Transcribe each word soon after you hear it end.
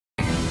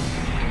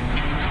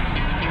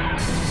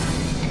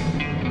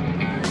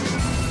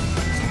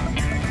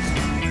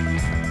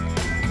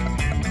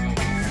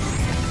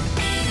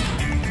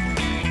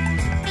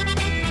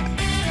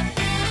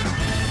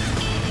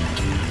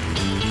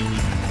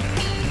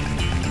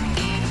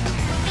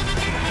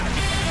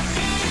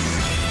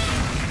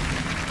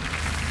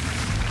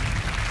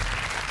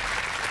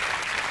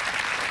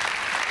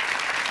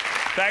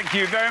Thank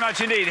you very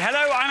much indeed.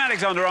 Hello, I'm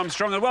Alexander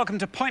Armstrong and welcome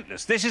to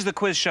Pointless. This is the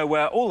quiz show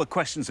where all the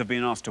questions have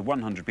been asked to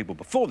 100 people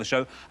before the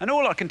show and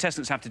all our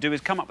contestants have to do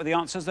is come up with the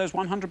answers those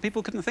 100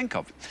 people couldn't think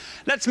of.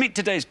 Let's meet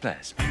today's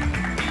players.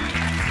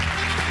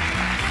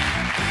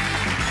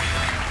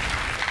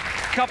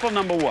 Couple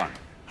number one.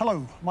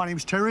 Hello, my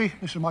name's Terry.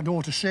 This is my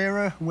daughter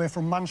Sarah. We're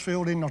from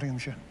Mansfield in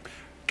Nottinghamshire.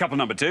 Couple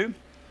number two.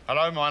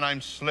 Hello, my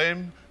name's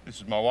Slim. This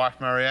is my wife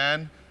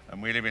Marianne,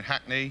 and we live in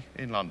Hackney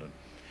in London.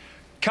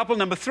 Couple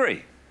number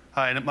three.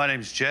 Hi, my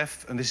name's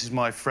Jeff, and this is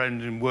my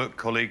friend and work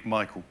colleague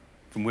Michael.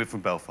 We're from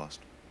Belfast.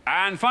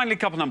 And finally,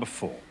 couple number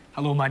four.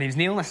 Hello, my name's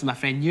Neil. This is my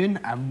friend Ewan,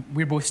 and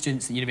we're both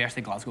students at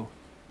University of Glasgow.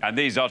 And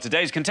these are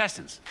today's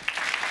contestants.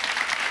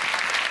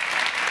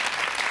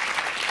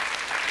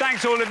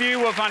 Thanks, all of you.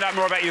 We'll find out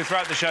more about you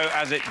throughout the show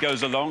as it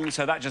goes along.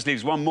 So that just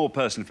leaves one more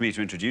person for me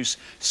to introduce.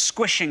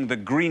 Squishing the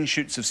green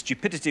shoots of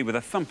stupidity with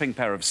a thumping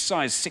pair of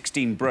size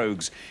 16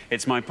 brogues.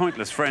 It's my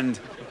pointless friend.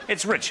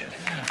 It's Richard.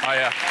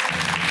 Hiya.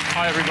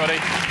 Hi, everybody.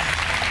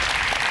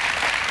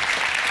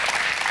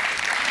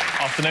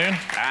 Afternoon.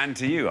 And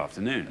to you,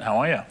 afternoon. How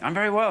are you? I'm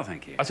very well,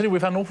 thank you. I tell you,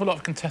 we've had an awful lot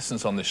of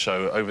contestants on this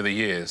show over the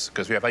years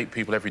because we have 8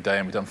 people every day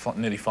and we've done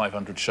nearly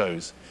 500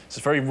 shows. So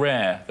it's very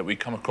rare that we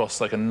come across,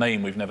 like, a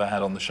name we've never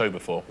had on the show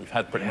before. We've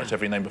had pretty much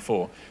every name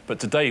before. But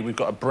today, we've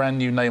got a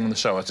brand-new name on the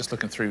show. I was just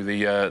looking through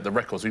the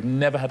records. We've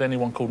never had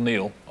anyone called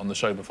Neil on the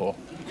show before.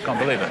 Can't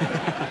believe it.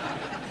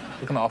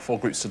 Looking at our 4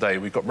 groups today,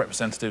 we've got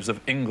representatives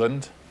of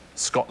England,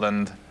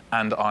 Scotland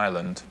and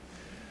Ireland.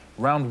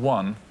 Round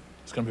 1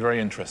 is going to be very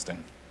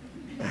interesting.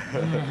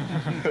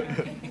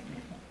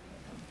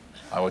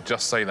 I would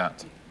just say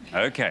that.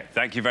 OK,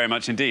 thank you very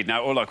much indeed.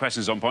 Now, all our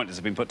questions on Pointless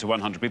have been put to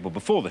 100 people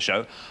before the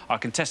show. Our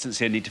contestants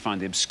here need to find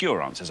the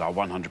obscure answers our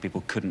 100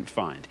 people couldn't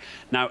find.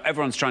 Now,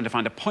 everyone's trying to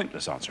find a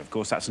pointless answer. Of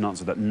course, that's an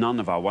answer that none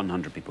of our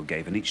 100 people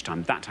gave, and each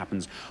time that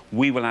happens,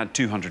 we will add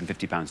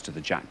 £250 to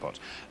the jackpot.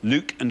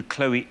 Luke and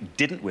Chloe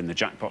didn't win the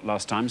jackpot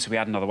last time, so we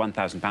add another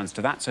 £1,000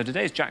 to that, so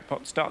today's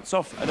jackpot starts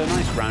off at a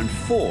nice round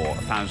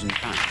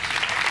 £4,000.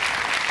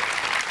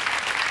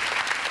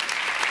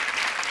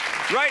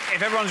 Right,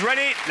 if everyone's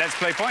ready, let's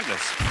play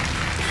Pointless.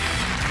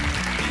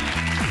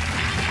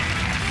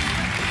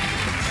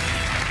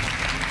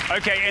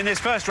 OK, in this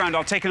first round,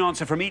 I'll take an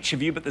answer from each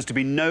of you, but there's to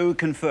be no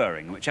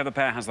conferring. Whichever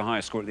pair has the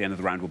highest score at the end of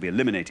the round will be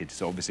eliminated,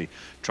 so obviously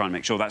try and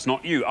make sure that's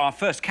not you. Our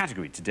first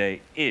category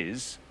today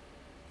is...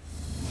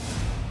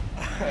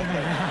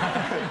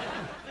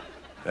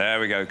 There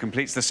we go,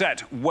 completes the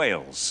set.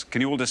 Wales. Can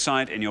you all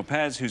decide in your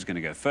pairs who's going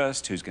to go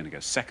first, who's going to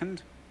go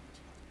second?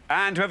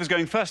 And whoever's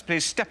going first,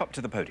 please step up to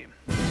the podium.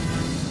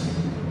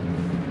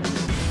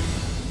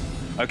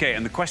 OK,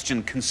 and the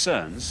question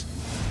concerns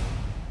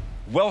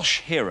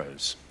Welsh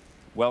heroes.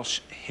 Welsh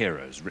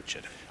heroes,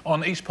 Richard.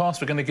 On each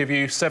pass, we're going to give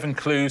you 7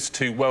 clues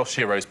to Welsh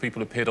heroes.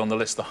 People appeared on the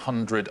list, the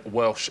 100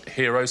 Welsh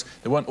heroes.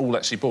 They weren't all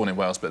actually born in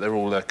Wales, but they're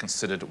all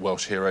considered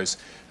Welsh heroes.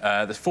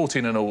 There's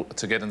 14 in all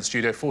to get in the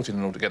studio, 14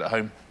 in all to get at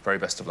home. Very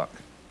best of luck.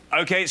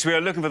 OK, so we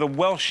are looking for the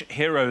Welsh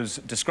heroes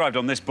described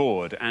on this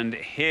board, and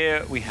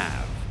here we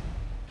have...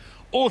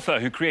 Author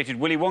who created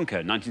Willy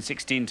Wonka,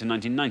 1916 to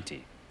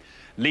 1990.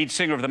 Lead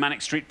singer of the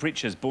Manic Street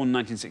Preachers, born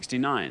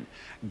 1969.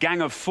 Gang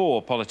of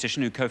Four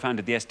politician who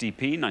co-founded the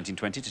SDP,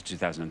 1920 to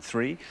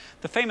 2003.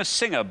 The famous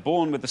singer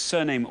born with the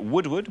surname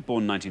Woodward,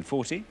 born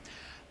 1940.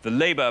 The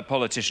Labour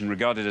politician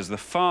regarded as the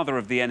father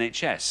of the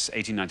NHS,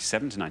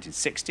 1897 to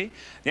 1960.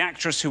 The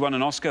actress who won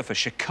an Oscar for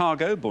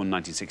Chicago, born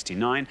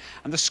 1969.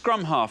 And the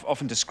scrum half,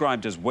 often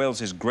described as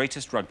Wales's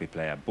greatest rugby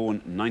player, born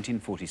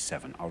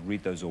 1947. I'll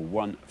read those all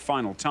one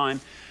final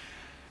time.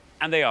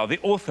 And they are the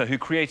author who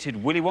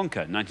created Willy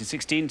Wonka,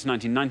 1916 to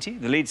 1990,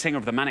 the lead singer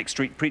of the Manic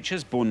Street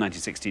Preachers, born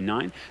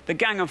 1969, the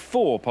Gang of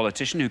Four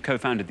politician who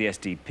co-founded the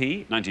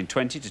SDP,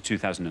 1920 to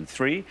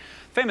 2003,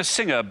 famous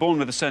singer born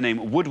with the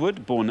surname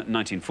Woodward, born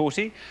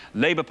 1940,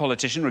 Labour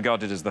politician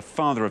regarded as the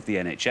father of the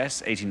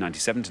NHS,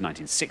 1897 to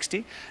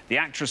 1960, the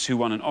actress who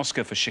won an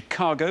Oscar for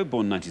Chicago,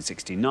 born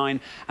 1969,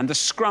 and the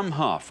scrum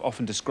half,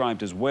 often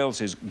described as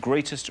Wales's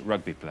greatest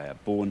rugby player,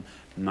 born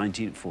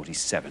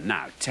 1947.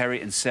 Now,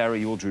 Terry and Sarah,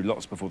 you all drew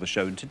lots before the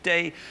show, and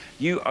today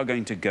you are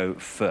going to go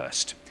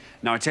first.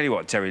 Now, I tell you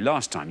what, Terry,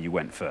 last time you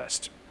went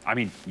first. I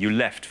mean, you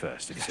left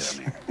first, if you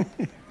see what I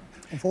mean.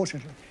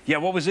 Unfortunately. Yeah,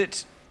 what was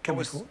it?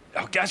 Oh,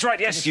 that's right,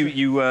 yes, you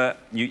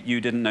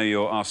didn't know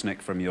your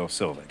arsenic from your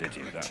silver, did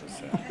you? That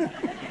was...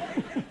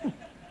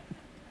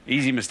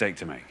 easy mistake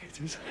to make.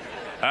 It is.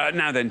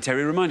 Now then,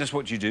 Terry, remind us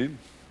what you do.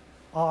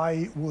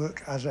 I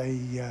work as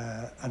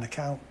an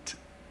account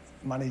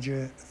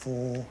manager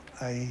for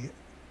a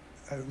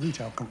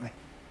retail company.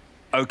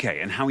 OK,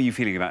 and how are you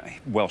feeling about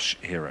Welsh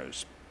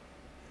heroes?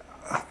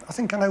 I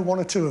think I know 1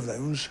 or 2 of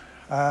those.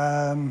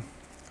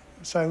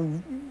 So,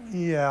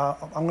 yeah,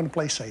 I'm going to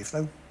play safe,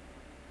 though.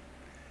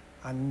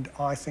 And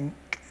I think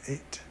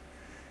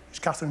it's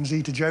Catherine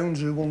Zeta-Jones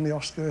who won the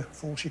Oscar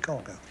for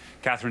Chicago.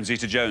 Catherine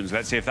Zeta-Jones.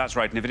 Let's see if that's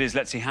right. And if it is,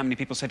 let's see how many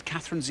people said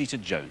Catherine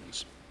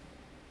Zeta-Jones.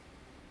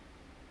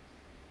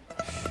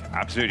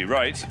 Absolutely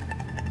right.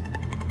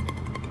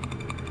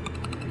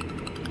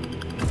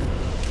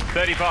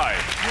 35.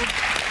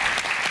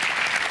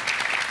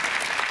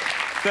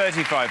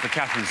 35 for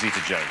Catherine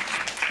Zeta-Jones.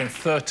 Been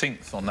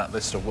 13th on that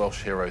list of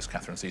Welsh heroes,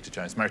 Catherine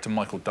Zeta-Jones. Married to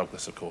Michael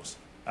Douglas, of course.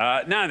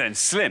 Now then,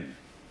 Slim.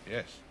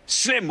 Yes.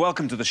 Slim,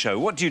 welcome to the show.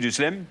 What do you do,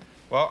 Slim?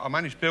 Well, I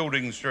manage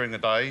buildings during the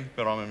day,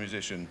 but I'm a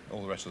musician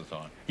all the rest of the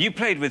time. You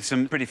played with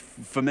some pretty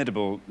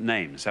formidable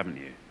names, haven't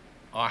you?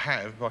 I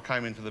have. I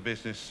came into the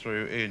business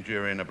through Ian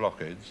Dury and the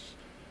Blockheads,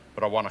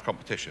 but I won a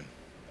competition,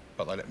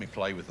 but they let me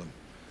play with them.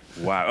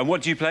 Wow. And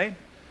what do you play?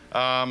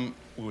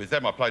 With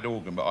them, I played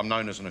organ, but I'm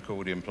known as an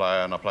accordion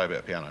player and I play a bit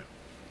of piano.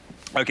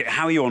 OK,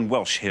 how are you on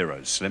Welsh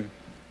heroes, Slim?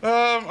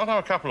 I know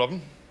a couple of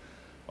them.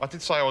 I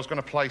did say I was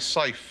going to play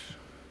safe,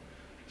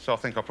 so I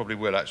think I probably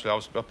will, actually.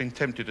 I've been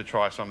tempted to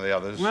try some of the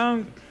others.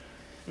 Well,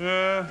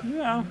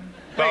 yeah.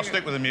 But I'll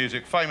stick with the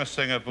music. Famous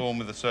singer born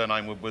with the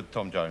surname Woodward,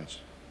 Tom Jones.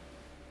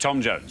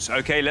 Tom Jones.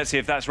 OK, let's see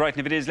if that's right. And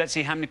if it is, let's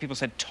see how many people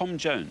said Tom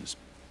Jones.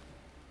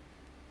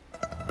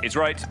 It's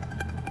right.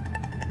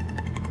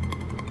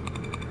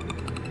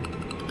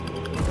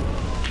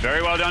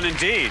 Very well done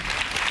indeed.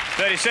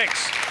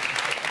 36.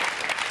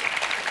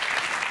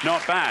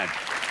 Not bad.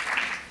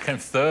 Came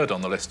third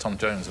on the list, Tom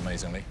Jones,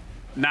 amazingly.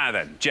 Now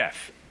then,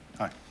 Jeff.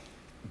 Hi.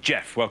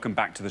 Jeff, welcome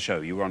back to the show.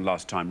 You were on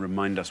last time.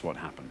 Remind us what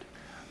happened.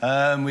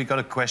 We got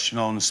a question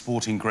on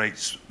sporting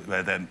greats,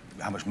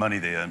 how much money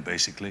they earn,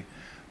 basically.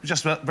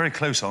 Just very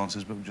close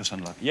answers, but just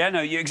unlucky. Yeah,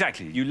 no,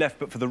 exactly. You left,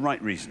 but for the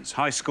right reasons.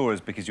 High scorers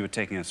because you were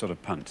taking a sort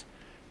of punt.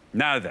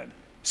 Now then,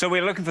 so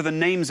we're looking for the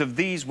names of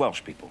these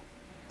Welsh people.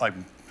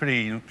 I'm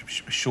pretty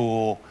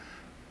sure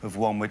of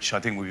one which I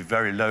think would be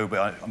very low, but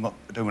I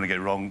don't want to get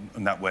it wrong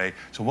in that way.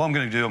 So what I'm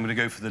going to do, I'm going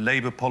to go for the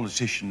Labour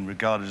politician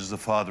regarded as the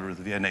father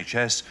of the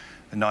NHS,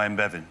 Aneurin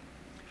Bevan.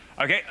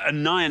 OK,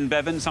 Aneurin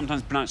Bevan,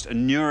 sometimes pronounced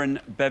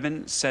Aneurin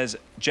Bevan, says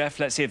Jeff.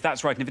 Let's see if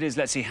that's right, and if it is,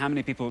 let's see how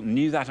many people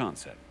knew that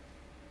answer.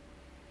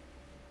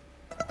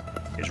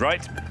 It's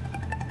right.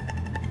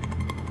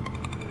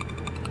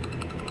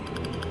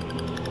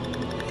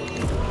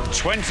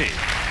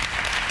 $20.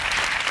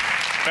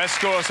 Best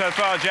score so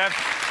far, Jeff.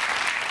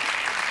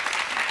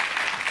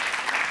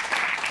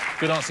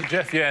 Good answer,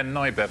 Jeff. Yeah,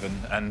 Nye Bevan,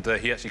 and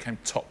he actually came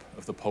top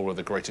of the poll of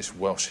the greatest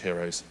Welsh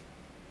heroes.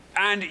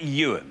 And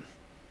Ewan,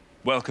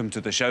 welcome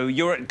to the show.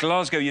 You're at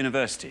Glasgow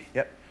University.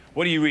 Yep.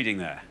 What are you reading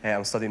there?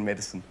 I'm studying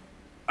medicine.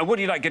 And what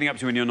do you like getting up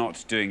to when you're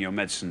not doing your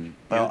medicine?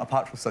 Well,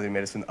 apart from studying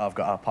medicine, I've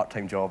got a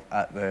part-time job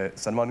at the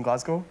cinema in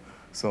Glasgow,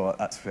 so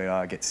that's where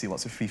I get to see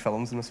lots of free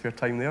films in my spare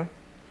time there.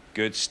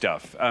 Good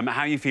stuff.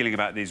 How are you feeling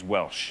about these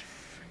Welsh?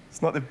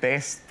 It's not the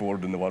best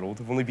board in the world.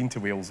 I've only been to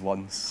Wales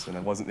once, and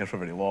I wasn't there for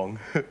very long.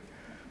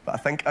 But I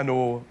think I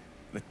know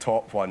the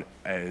top one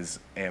is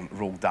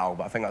Roald Dahl,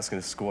 but I think that's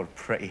going to score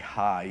pretty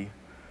high.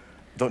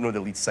 Don't know the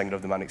lead singer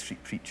of the Manic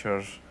Street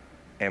Preachers.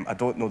 I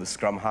don't know the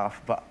scrum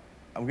half, but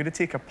I'm going to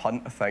take a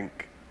punt, I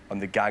think, on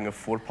the Gang of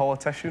Four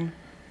politician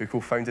who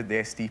co-founded the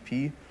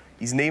SDP.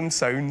 His name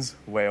sounds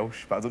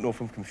Welsh, but I don't know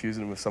if I'm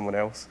confusing him with someone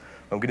else.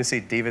 I'm going to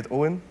say David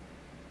Owen.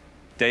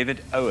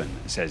 David Owen,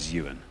 says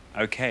Ewan.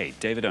 OK,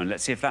 David Owen.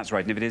 Let's see if that's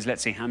right. And if it is,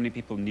 let's see how many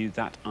people knew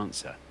that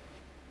answer.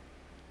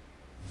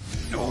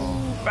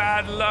 Oh,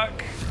 bad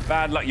luck.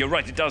 Bad luck. You're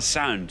right, it does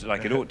sound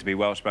like it ought to be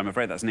Welsh, but I'm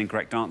afraid that's an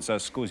incorrect answer.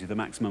 Scores you the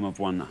maximum of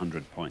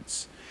 100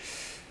 points.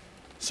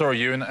 Sorry,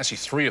 Ewan. Actually,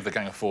 3 of the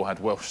Gang of 4 had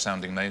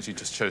Welsh-sounding names. You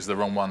just chose the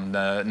wrong one.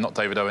 Not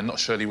David Owen, not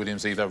Shirley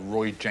Williams either.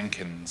 Roy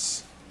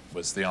Jenkins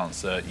was the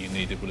answer you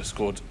needed. Would have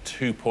scored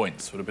 2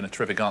 points. Would have been a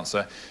terrific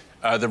answer.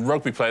 The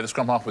rugby player, the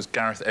scrum half, was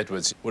Gareth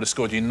Edwards. Would have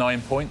scored you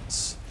 9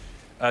 points.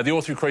 The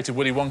author who created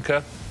Willy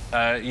Wonka,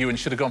 Ewan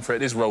should have gone for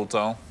it. It is Roald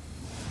Dahl.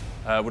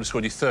 Would have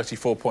scored you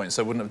 34 points,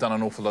 so wouldn't have done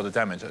an awful lot of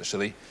damage,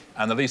 actually.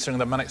 And the lead singer of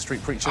the Manic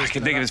Street Preachers... I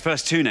can think of his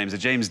first 2 names,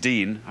 James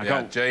Dean.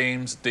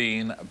 James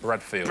Dean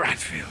Bradfield.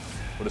 Bradfield.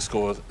 Would have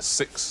scored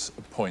 6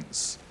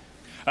 points.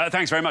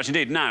 Thanks very much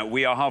indeed. Now,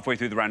 we are halfway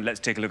through the round.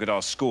 Let's take a look at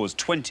our scores.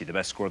 20, the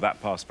best score of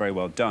that pass. Very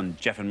well done.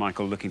 Jeff and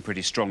Michael looking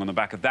pretty strong on the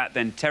back of that.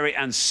 Then Terry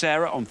and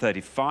Sarah on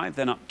 35.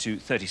 Then up to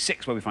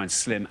 36, where we find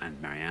Slim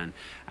and Marianne.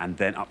 And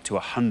then up to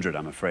 100,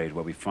 I'm afraid,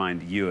 where we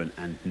find Ewan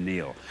and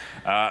Neil.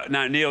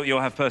 Now, Neil,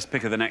 you'll have first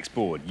pick of the next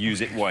board.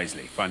 Use it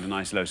wisely. Find a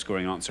nice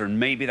low-scoring answer, and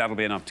maybe that'll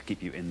be enough to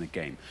keep you in the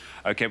game.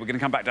 OK, we're going to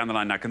come back down the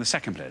line now. Can the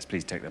second players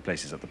please take their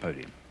places at the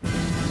podium?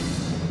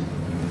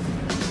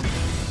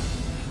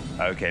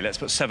 OK, let's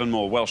put 7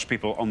 more Welsh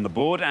people on the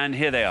board, and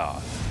here they are.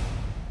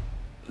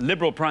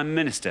 Liberal Prime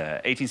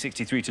Minister,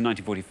 1863 to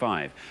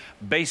 1945.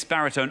 Bass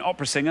baritone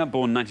opera singer,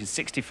 born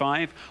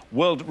 1965.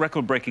 World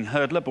record-breaking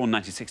hurdler, born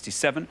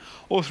 1967.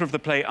 Author of the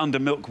play Under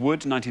Milk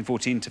Wood,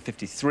 1914 to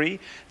 53.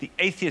 The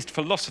atheist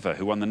philosopher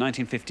who won the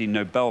 1950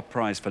 Nobel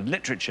Prize for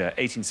Literature,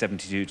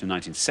 1872 to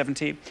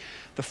 1970.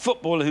 The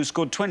footballer who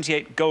scored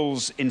 28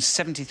 goals in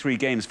 73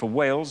 games for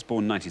Wales,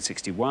 born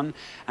 1961.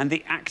 And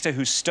the actor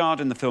who starred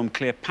in the film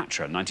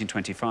Cleopatra,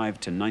 1925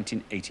 to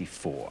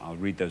 1984. I'll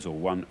read those all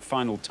one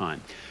final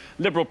time.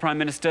 Liberal Prime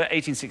Minister,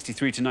 1863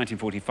 to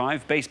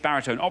 1945. Bass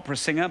baritone opera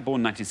singer,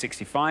 born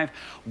 1965.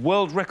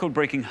 World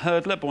record-breaking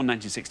hurdler, born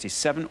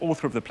 1967.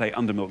 Author of the play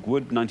Under Milk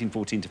Wood,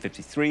 1914 to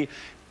 53.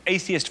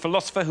 Atheist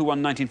philosopher who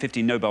won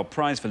 1950 Nobel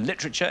Prize for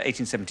Literature,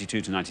 1872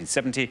 to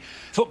 1970.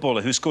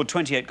 Footballer who scored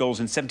 28 goals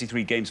in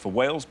 73 games for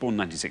Wales, born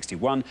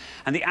 1961.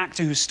 And the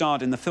actor who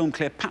starred in the film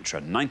Cleopatra,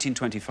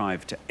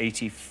 1925 to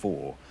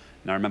 84.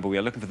 Now, remember, we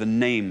are looking for the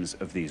names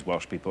of these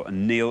Welsh people.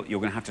 And, Neil, you're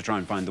going to have to try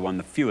and find the one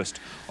the fewest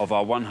of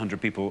our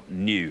 100 people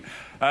knew.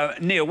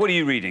 Neil, what are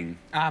you reading?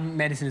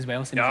 Medicine as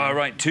well. Oh,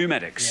 right, 2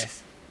 medics.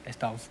 Yes, best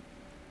pals.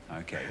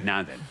 OK,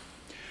 now then.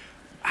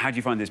 How do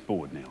you find this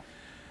board, Neil?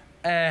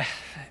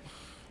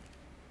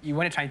 You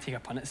want to try and take a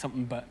punt at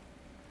something, but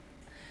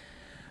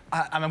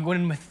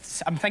I'm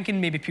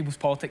thinking maybe people's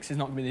politics is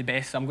not really the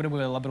best, so I'm going to go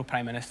with a Liberal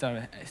Prime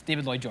Minister. It's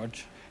David Lloyd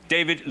George.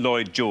 David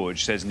Lloyd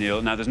George, says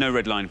Neil. Now, there's no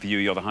red line for you,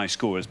 you're the high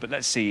scorers, but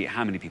let's see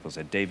how many people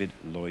said David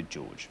Lloyd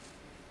George.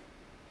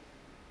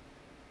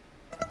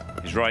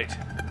 He's right.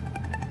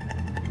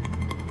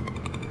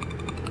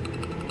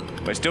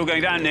 We're still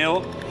going down,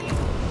 Neil.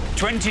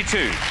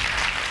 22.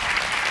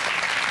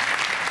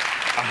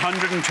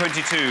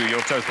 122,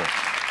 your total.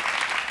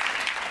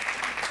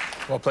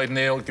 Well played,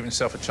 Neil. Giving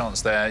yourself a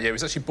chance there. Yeah, he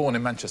was actually born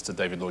in Manchester,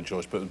 David Lloyd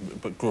George,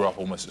 but grew up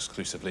almost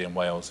exclusively in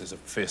Wales. He's a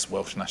fierce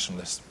Welsh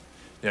nationalist.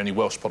 The only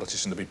Welsh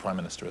politician to be Prime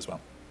Minister as well.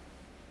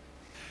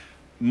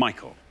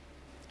 Michael,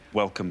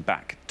 welcome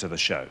back to the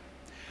show.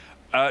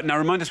 Now,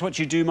 remind us what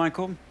you do,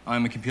 Michael.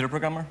 I'm a computer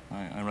programmer.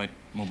 I write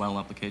mobile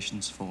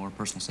applications for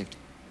personal safety.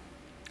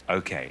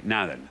 OK,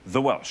 now then,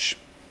 the Welsh.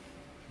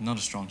 Not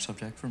a strong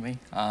subject for me.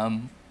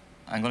 I'm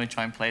going to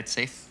try and play it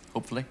safe,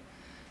 hopefully.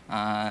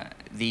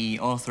 The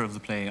author of the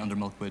play Under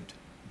Milkwood,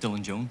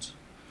 Dylan Jones.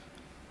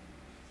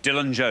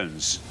 Dylan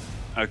Jones.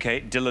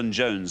 OK, Dylan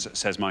Jones,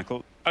 says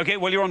Michael. OK,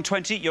 well, you're on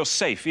 20. You're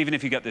safe. Even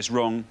if you get this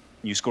wrong,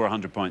 you score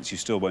 100 points, you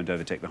still won't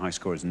overtake the high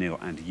scorers, Neil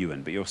and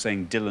Ewan. But you're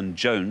saying Dylan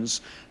Jones,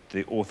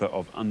 the author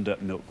of Under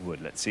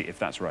Milkwood. Let's see if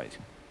that's right.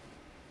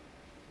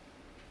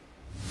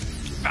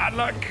 Bad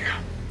luck.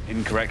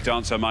 Incorrect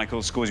answer,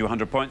 Michael. Scores you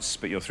 100 points,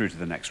 but you're through to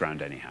the next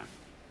round anyhow.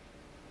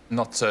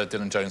 Not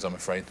Dylan Jones, I'm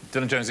afraid.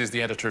 Dylan Jones is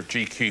the editor of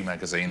GQ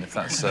magazine, if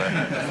that's...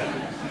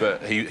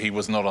 but he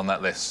was not on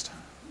that list.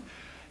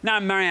 Now,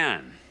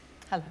 Marianne.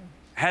 Hello.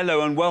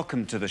 Hello and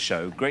welcome to the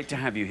show. Great to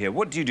have you here.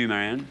 What do you do,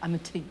 Marianne? I'm a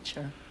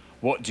teacher.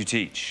 What do you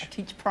teach? I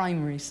teach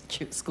primary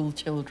school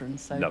children,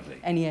 so lovely.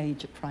 Any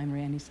age at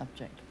primary, any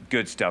subject.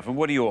 Good stuff. And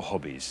what are your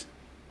hobbies?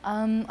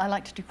 I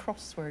like to do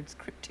crosswords,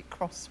 cryptic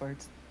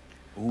crosswords.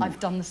 Ooh. I've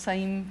done the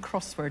same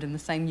crossword in the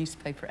same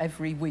newspaper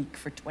every week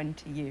for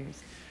 20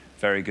 years.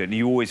 Very good. And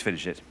you always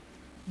finish it?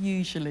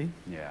 Usually.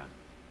 Yeah.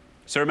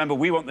 So remember,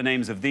 we want the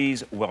names of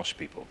these Welsh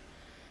people.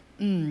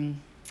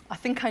 I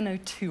think I know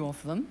 2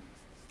 of them,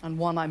 and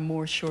one I'm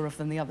more sure of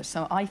than the other.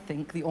 So I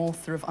think the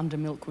author of Under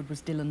Milkwood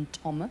was Dylan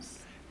Thomas.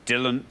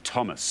 Dylan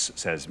Thomas,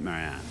 says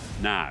Marianne.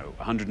 Now,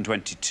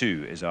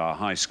 122 is our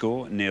high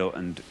score. Neil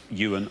and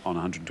Ewan on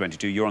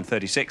 122. You're on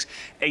 36.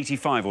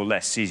 85 or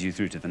less sees you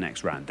through to the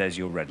next round. There's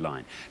your red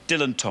line.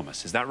 Dylan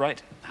Thomas, is that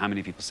right? How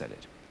many people said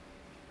it?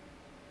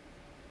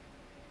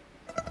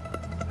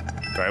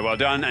 Very well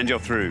done, and you're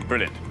through.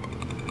 Brilliant.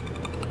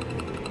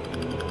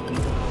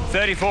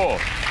 34.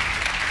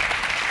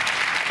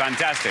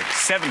 Fantastic.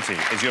 70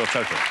 is your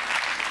total.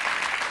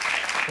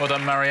 Well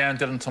done, Marianne.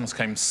 Dylan Thomas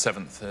came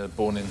 7th,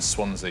 born in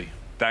Swansea.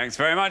 Thanks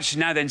very much.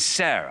 Now then,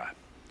 Sarah.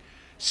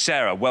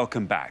 Sarah,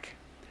 welcome back.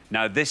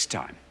 Now, this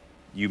time,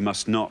 you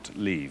must not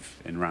leave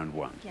in round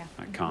 1. Yeah.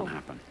 That can't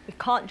happen. We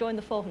can't join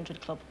the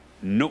 400 club.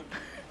 Nope.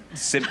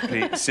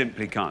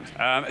 Simply can't.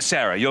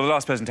 Sarah, you're the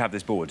last person to have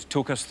this board.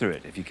 Talk us through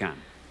it, if you can.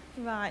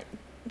 Right.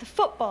 The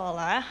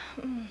footballer,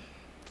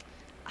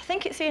 I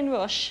think it's Ian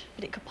Rush,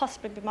 but it could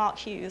possibly be Mark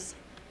Hughes.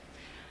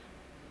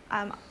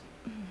 I'm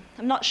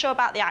not sure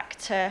about the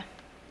actor.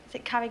 Is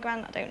it Cary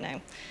Grant? I don't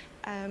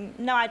know.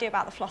 No idea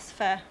about the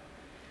philosopher.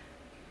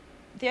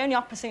 The only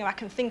opera singer I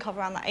can think of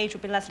around that age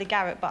would be Leslie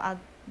Garrett, but I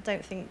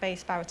don't think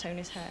bass baritone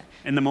is her.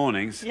 In the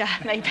mornings? Yeah,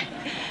 maybe.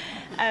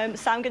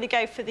 So I'm going to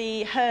go for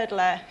the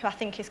hurdler, who I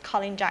think is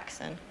Colin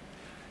Jackson.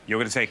 You're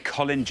going to say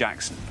Colin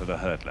Jackson for the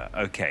hurdler.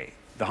 OK.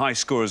 The high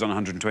scorers on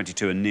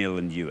 122 are Neil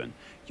and Ewan.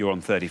 You're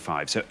on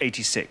 35, so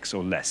 86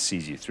 or less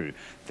sees you through.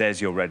 There's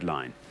your red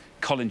line.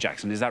 Colin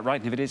Jackson, is that right?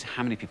 And if it is,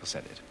 how many people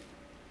said it?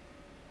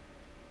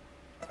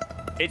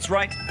 It's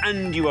right,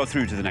 and you are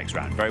through to the next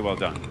round. Very well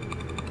done.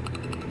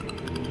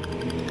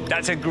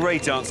 That's a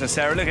great answer,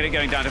 Sarah. Look at it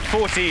going down to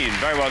 14.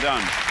 Very well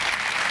done.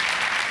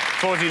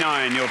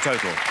 49, your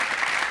total.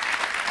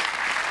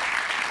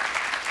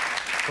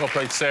 Well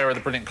played, Sarah. The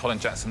brilliant Colin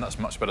Jackson. That's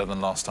much better than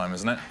last time,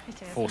 isn't it?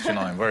 It is.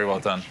 49. Very well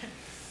done.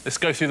 Let's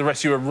go through the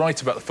rest. You were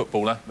right about the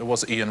footballer. There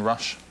was Ian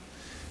Rush,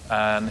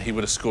 and he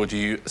would have scored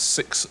you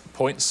 6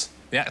 points.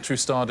 The actor who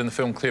starred in the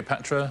film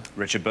Cleopatra...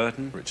 Richard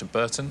Burton. Richard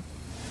Burton.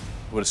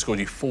 Would have scored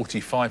you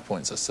 45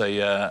 points. That's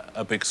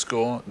a big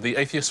score. The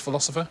atheist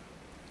philosopher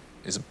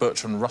is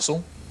Bertrand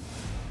Russell.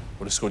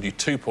 Would have scored you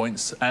 2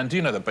 points. And do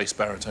you know the bass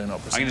baritone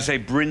opera singer? I'm going to say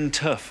Bryn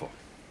Terfel.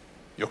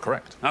 You're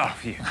correct. Oh,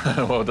 phew.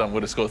 Well done.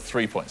 Would have scored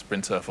 3 points,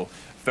 Bryn Terfel.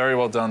 Very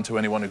well done to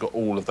anyone who got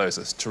all of those.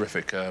 That's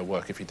terrific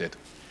work if you did.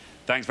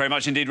 Thanks very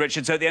much indeed,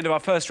 Richard. So at the end of our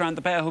first round,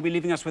 the pair who'll be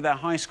leaving us with their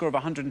high score of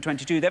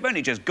 122. They've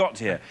only just got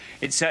here.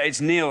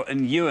 It's Neil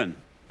and Ewan.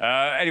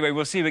 Anyway,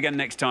 we'll see you again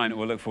next time.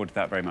 We'll look forward to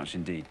that very much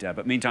indeed.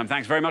 But meantime,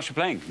 thanks very much for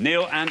playing,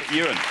 Neil and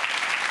Ewan.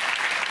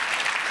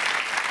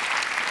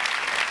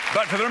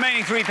 But for the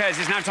remaining three pairs,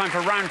 it's now time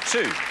for round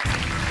two.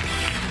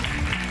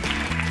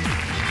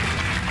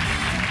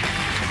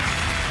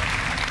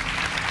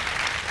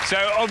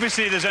 So,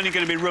 obviously, there's only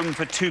going to be room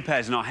for two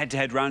pairs in our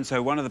head-to-head round,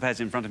 so one of the pairs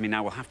in front of me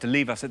now will have to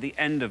leave us at the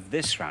end of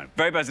this round.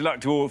 Very best of luck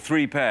to all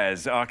three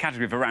pairs. Our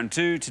category for round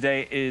two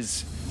today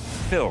is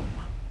film.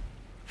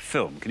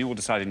 Film. Can you all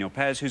decide in your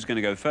pairs who's going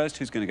to go first,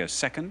 who's going to go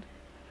second?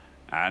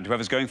 And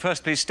whoever's going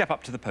first, please step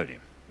up to the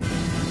podium.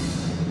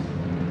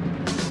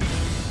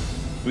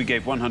 We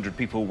gave 100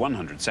 people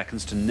 100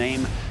 seconds to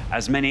name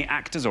as many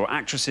actors or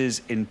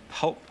actresses in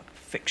Pulp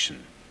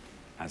Fiction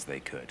as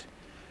they could.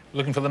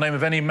 Looking for the name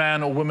of any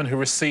man or woman who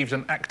received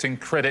an acting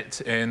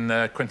credit in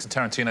Quentin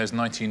Tarantino's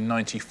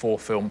 1994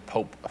 film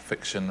Pulp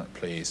Fiction,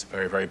 please.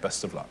 Very, very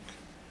best of luck.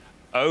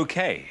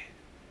 OK.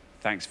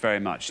 Thanks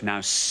very much.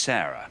 Now,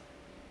 Sarah,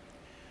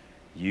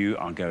 you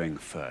are going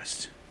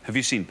first. Have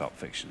you seen Pulp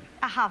Fiction?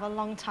 I have, a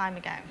long time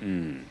ago. I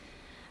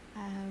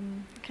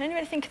can only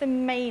really think of the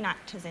main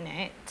actors in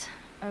it,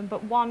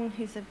 but one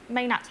who's a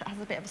main actor that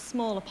has a bit of a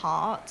smaller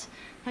part.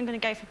 I'm going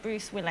to go for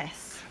Bruce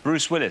Willis.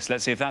 Bruce Willis.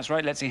 Let's see if that's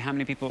right. Let's see how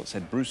many people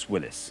said Bruce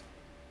Willis.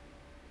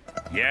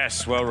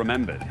 Yes, well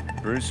remembered.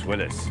 Bruce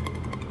Willis.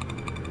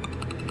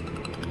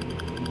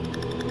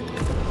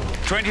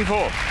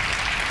 24.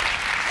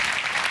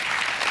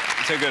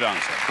 It's a good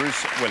answer.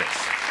 Bruce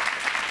Willis.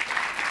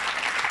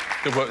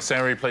 Good work,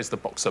 Sarah. He plays the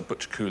boxer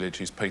Butch Coolidge,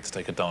 who's paid to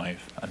take a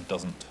dive and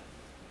doesn't.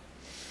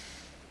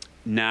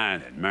 Now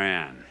then,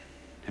 Marianne,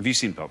 have you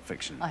seen Pulp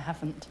Fiction? I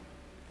haven't.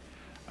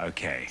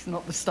 OK. It's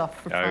not the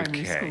stuff for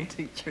primary school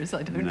teachers,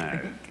 I don't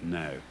think.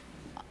 No.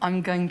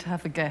 I'm going to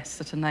have a guess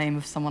at a name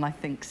of someone I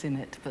think's in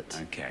it, but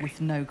OK. with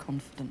no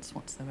confidence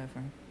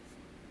whatsoever.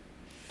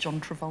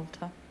 John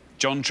Travolta?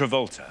 John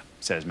Travolta,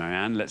 says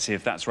Marianne. Let's see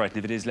if that's right, and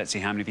if it is, let's see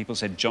how many people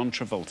said John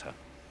Travolta.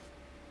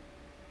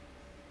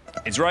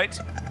 It's right.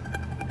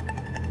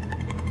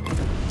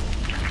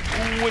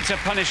 Ooh, it's a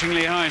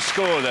punishingly high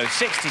score, though.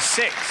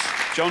 66.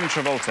 John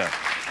Travolta.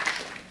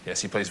 Yes,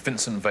 he plays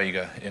Vincent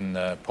Vega in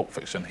Pulp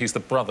Fiction. He's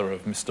the brother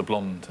of Mr.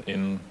 Blonde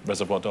in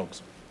Reservoir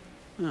Dogs.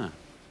 Ah.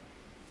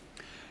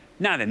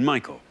 Now then,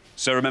 Michael.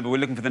 So remember, we're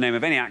looking for the name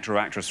of any actor or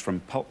actress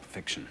from Pulp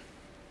Fiction.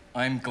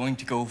 I'm going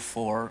to go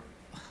for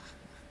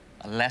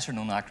a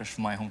lesser-known actress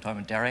from my hometown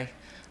in Derry,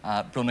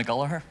 Brona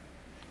Gallagher.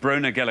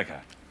 Brona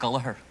Gallagher.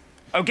 Gallagher.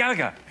 Oh,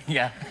 Gallagher.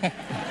 Yeah.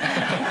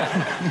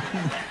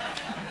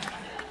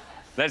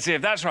 Let's see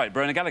if that's right,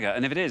 Brona Gallagher.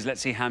 And if it is,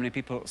 let's see how many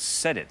people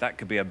said it. That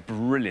could be a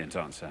brilliant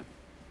answer.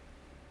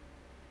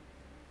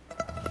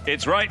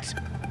 It's right. And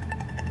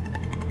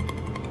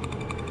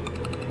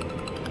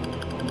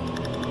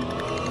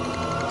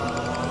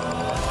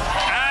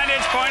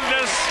it's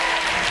pointless.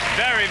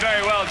 Very,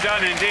 very well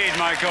done indeed,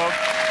 Michael.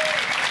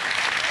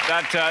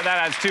 That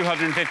adds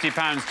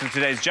 £250 to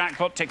today's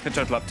jackpot. Take the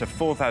total up to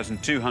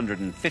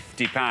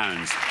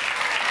 £4,250.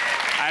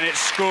 And it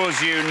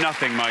scores you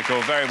nothing,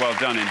 Michael. Very well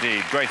done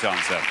indeed. Great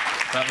answer.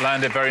 That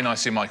landed very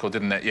nicely, Michael,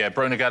 didn't it? Yeah,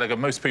 Brona Gallagher,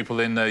 most people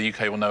in the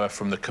UK will know her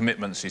from The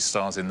Commitment. She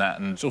stars in that,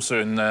 and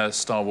also in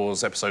Star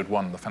Wars Episode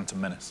 1, The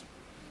Phantom Menace.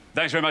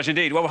 Thanks very much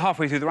indeed. Well, we're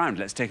halfway through the round.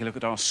 Let's take a look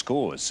at our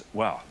scores.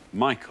 Well,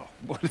 Michael,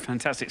 what a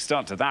fantastic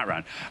start to that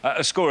round.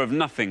 A score of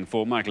nothing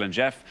for Michael and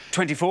Jeff.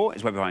 24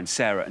 is where we find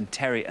Sarah and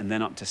Terry, and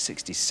then up to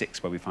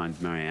 66 where we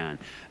find Marianne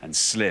and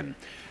Slim.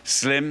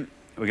 Slim,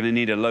 we're going to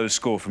need a low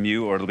score from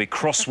you, or it'll be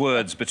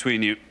crosswords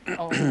between you.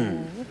 Oh.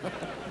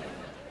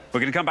 We're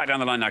going to come back down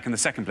the line now. Can the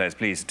second players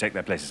please take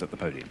their places at the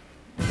podium?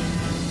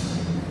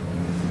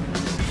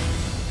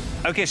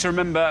 OK, so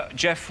remember,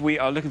 Jeff, we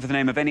are looking for the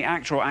name of any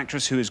actor or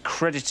actress who is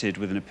credited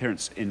with an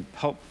appearance in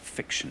Pulp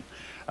Fiction.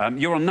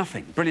 You're on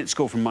nothing. Brilliant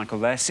score from Michael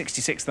there.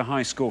 66, the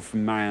high score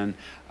from Marianne.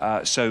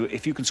 So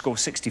if you can score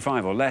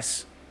 65 or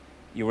less,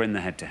 you're in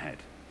the head-to-head.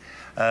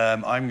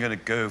 I'm going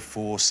to go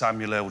for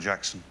Samuel L.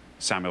 Jackson.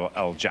 Samuel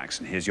L.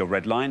 Jackson. Here's your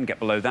red line. Get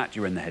below that,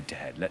 you're in the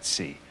head-to-head. Let's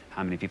see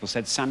how many people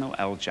said Samuel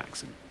L.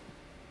 Jackson.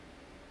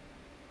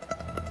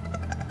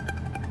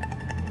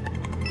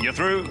 You're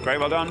through. Very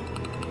well done.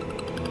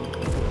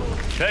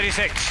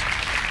 36.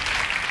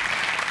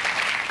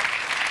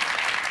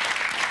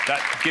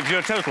 That gives you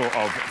a total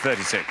of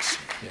 36.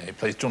 Yeah, he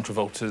plays John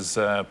Travolta's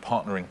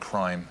partner in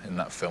crime in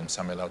that film,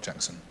 Samuel L.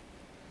 Jackson.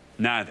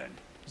 Now then,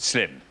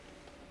 Slim,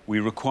 we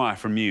require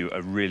from you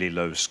a really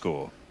low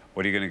score.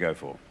 What are you going to go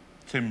for?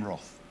 Tim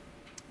Roth.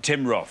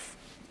 Tim Roth,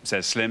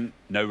 says Slim.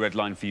 No red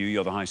line for you.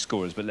 You're the high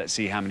scorers, but let's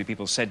see how many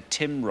people said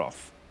Tim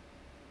Roth.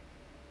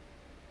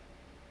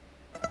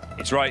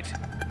 It's right.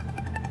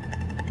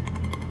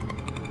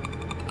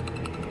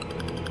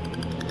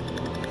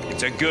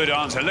 It's a good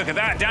answer. Look at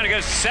that. Down it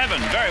goes 7.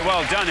 Very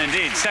well done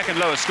indeed. Second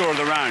lowest score of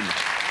the round.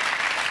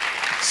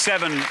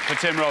 7 for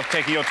Tim Roth,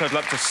 taking your total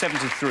up to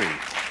 73.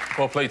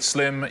 Well played,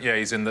 Slim. Yeah,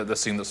 he's in the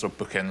scene that sort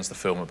of bookends the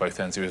film at both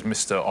ends. He was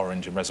Mr.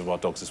 Orange in Reservoir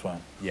Dogs as well.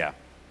 Yeah.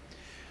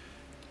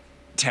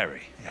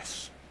 Terry.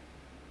 Yes.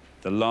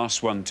 The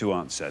last one to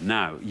answer.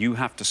 Now, you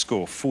have to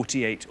score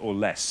 48 or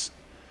less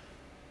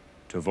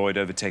to avoid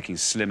overtaking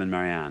Slim and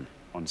Marianne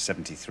on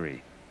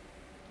 73.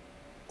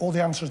 All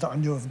the answers that I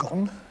knew have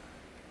gone.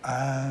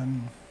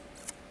 And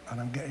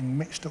I'm getting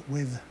mixed up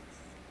with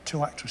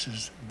two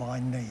actresses by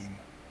name.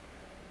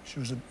 She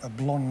was a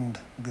blonde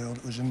girl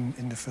that was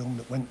in the film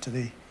that went to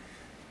the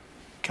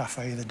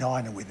cafe, the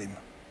diner with him.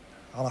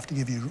 I'll have to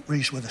give you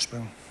Reese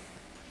Witherspoon.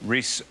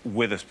 Reese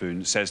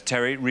Witherspoon says,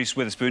 Terry, Reese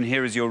Witherspoon,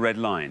 here is your red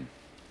line.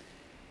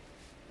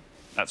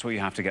 That's what you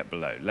have to get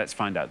below. Let's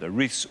find out, though.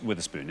 Reese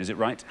Witherspoon, is it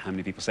right? How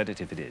many people said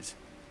it, if it is?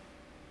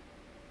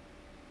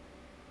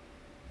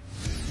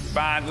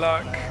 Bad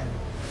luck.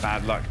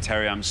 Bad luck,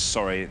 Terry. I'm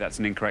sorry. That's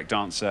an incorrect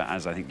answer,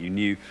 as I think you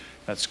knew.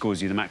 That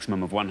scores you the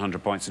maximum of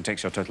 100 points and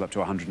takes your total up to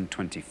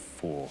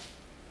 124.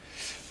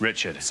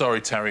 Richard.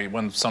 Sorry, Terry.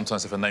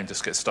 Sometimes if a name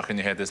just gets stuck in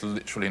your head, there's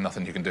literally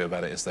nothing you can do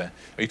about it, is there?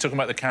 Are you talking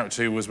about the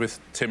character who was with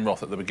Tim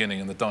Roth at the beginning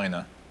in the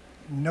diner?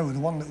 No, the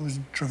one that was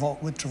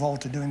with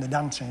Travolta doing the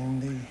dancing in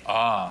the...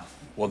 Ah,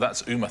 well,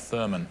 that's Uma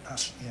Thurman.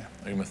 That's, yeah.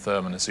 Uma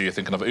Thurman is who you're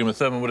thinking of. Uma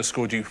Thurman would have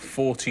scored you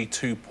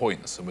 42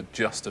 points and would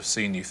just have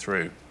seen you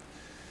through.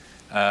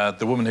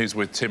 The woman who's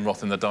with Tim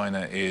Roth in the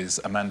diner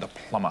is Amanda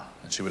Plummer,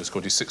 and she would have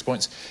scored you 6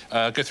 points.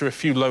 Go through a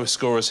few lower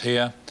scorers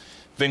here.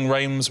 Ving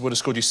Rhames would have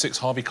scored you 6.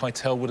 Harvey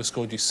Keitel would have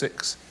scored you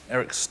 6.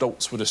 Eric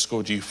Stoltz would have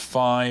scored you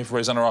 5.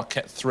 Rosanna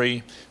Arquette,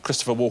 3.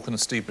 Christopher Walken and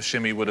Steve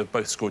Buscemi would have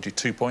both scored you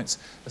 2 points.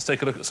 Let's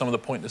take a look at some of the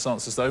pointless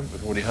answers, though.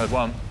 We've already heard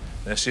one.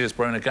 There she is,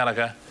 Brona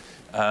Gallagher.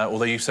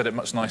 Although you said it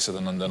much nicer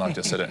than I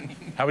just said it.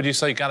 How would you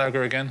say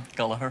Gallagher again?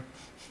 Gallagher.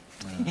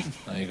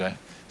 There you go.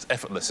 It's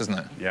effortless, isn't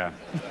it? Yeah.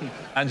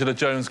 Angela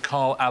Jones,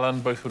 Carl Allen,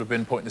 both would have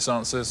been pointless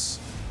answers.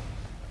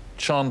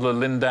 Chandler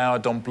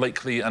Lindauer, Don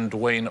Blakely and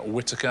Dwayne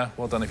Whitaker.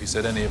 Well done if you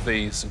said any of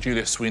these.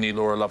 Julia Sweeney,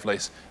 Laura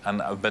Lovelace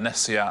and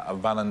Vanessa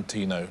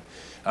Valentino.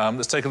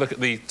 Let's take a look at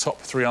the top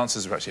 3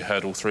 answers. We've actually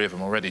heard all 3 of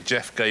them already.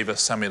 Jeff gave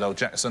us Samuel L.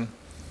 Jackson.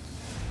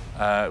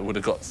 Would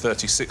have got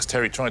 36.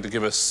 Terry tried to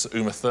give us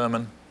Uma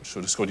Thurman, which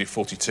would have scored you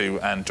 42.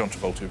 And John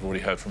Travolta, we've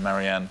already heard from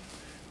Marianne,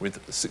 with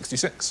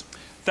 66.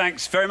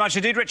 Thanks very much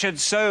indeed, Richard.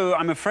 So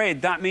I'm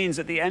afraid that means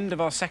at the end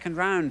of our second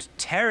round,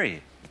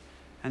 Terry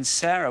and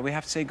Sarah, we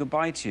have to say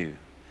goodbye to you.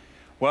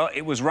 Well,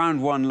 it was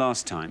round 1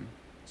 last time,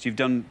 so you've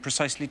done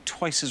precisely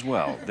twice as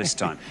well this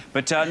time.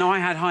 But no, I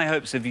had high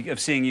hopes of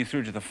seeing you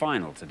through to the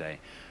final today.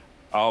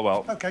 Oh,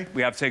 well, OK.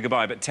 We have to say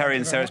goodbye. But Terry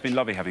and Sarah, it's been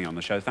lovely having you on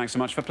the show. Thanks so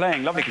much for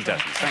playing. Lovely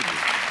contestants. Thank you.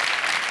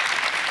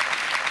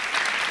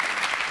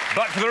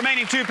 But for the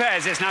remaining 2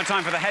 pairs, it's now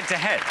time for the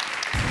head-to-head.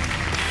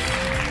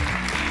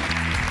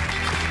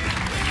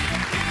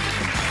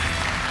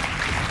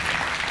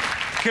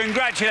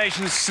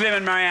 Congratulations, Slim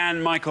and Marianne,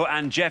 Michael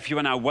and Jeff. You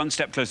are now 1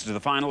 step closer to the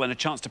final and a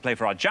chance to play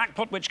for our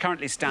jackpot, which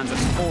currently stands at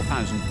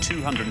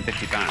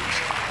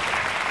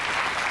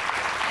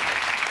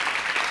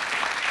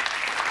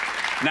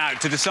 £4,250. Now,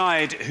 to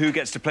decide who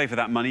gets to play for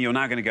that money, you're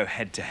now going to go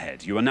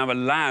head-to-head. You are now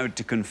allowed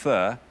to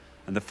confer,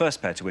 and the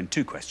first pair to win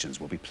 2 questions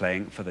will be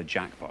playing for the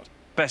jackpot.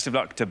 Best of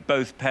luck to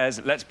both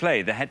pairs. Let's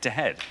play the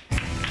head-to-head.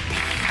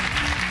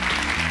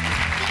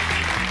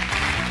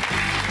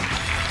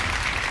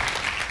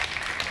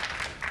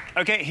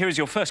 OK, here is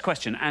your first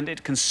question, and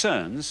it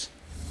concerns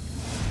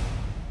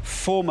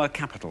former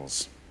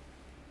capitals.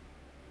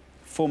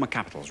 Former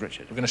capitals,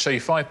 Richard. We're going to show you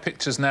 5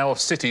 pictures now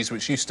of cities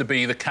which used to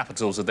be the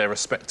capitals of their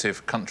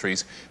respective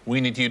countries.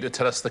 We need you to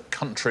tell us the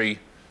country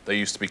they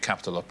used to be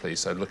capital of, please.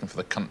 So looking for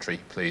the country,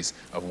 please,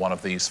 of one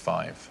of these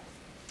 5.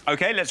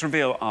 OK, let's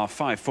reveal our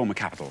 5 former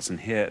capitals,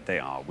 and here they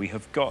are. We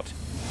have got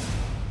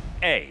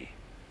A,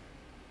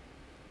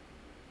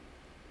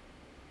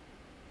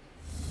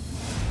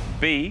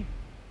 B,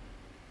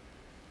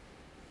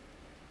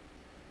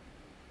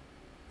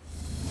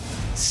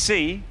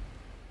 C,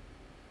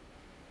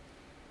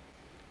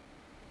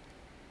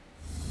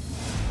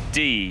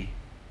 D,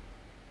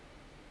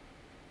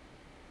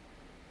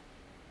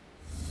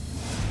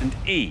 and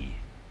E.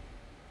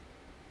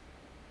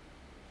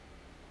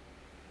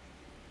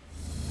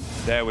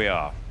 There we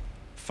are.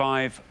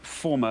 5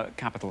 former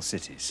capital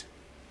cities.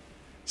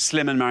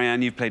 Slim and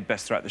Marianne, you've played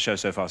best throughout the show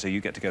so far, so you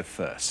get to go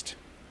first.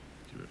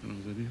 Do you reckon I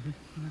was anything?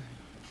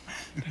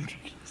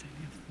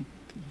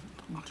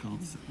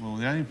 Well,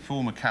 the only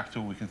former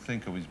capital we can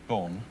think of is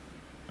Bonn,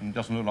 and it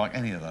doesn't look like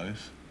any of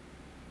those.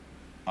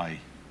 A.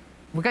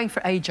 We're going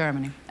for A,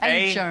 Germany.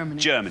 A, Germany.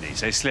 Germany.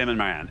 Say Slim and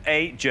Marianne.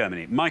 A,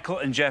 Germany. Michael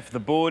and Jeff, the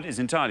board is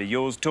entirely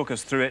yours. Talk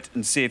us through it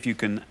and see if you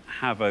can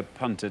have a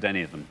punt at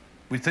any of them.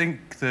 We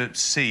think that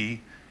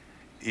C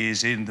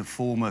is in the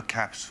former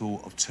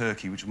capital of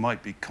Turkey, which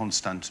might be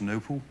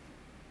Constantinople.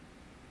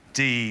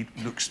 D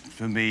looks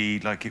for me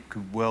like it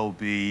could well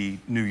be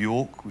New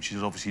York, which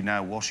is obviously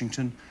now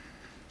Washington.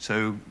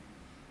 So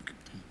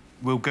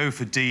we'll go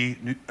for D,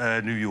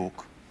 New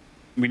York.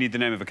 We need the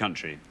name of a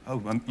country.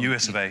 Oh,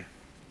 US of A.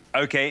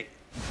 OK,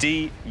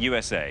 D,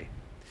 USA.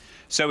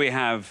 So we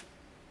have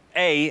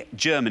A,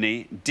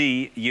 Germany,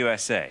 D,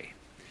 USA.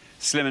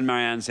 Slim and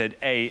Marianne said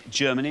A,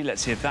 Germany.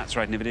 Let's see if that's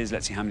right, and if it is,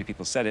 let's see how many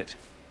people said it.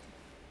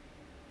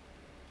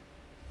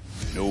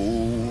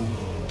 No.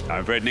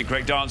 I'm afraid an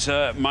incorrect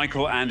answer.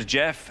 Michael and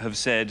Jeff have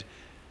said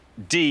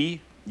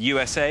D,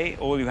 USA.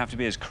 All you have to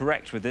be is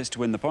correct with this to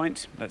win the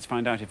point. Let's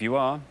find out if you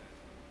are.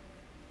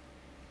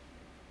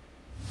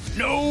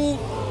 No!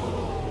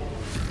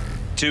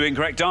 2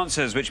 incorrect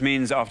answers, which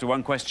means after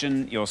 1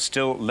 question, you're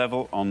still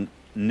level on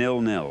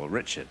 0-0.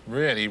 Richard.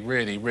 Really,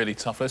 really, really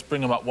tough. Let's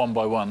bring them up one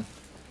by one.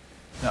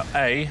 Now,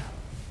 A.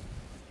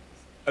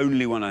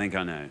 Only one I think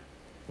I know.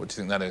 What do you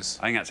think that is?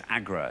 I think that's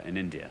Agra in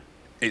India.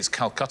 It's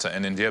Calcutta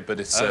in India, but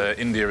it's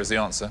India is the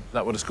answer.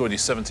 That would have scored you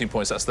 17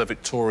 points. That's the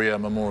Victoria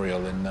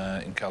Memorial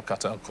in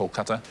Calcutta,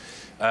 Kolkata.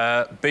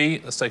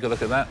 B, let's take a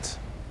look at that.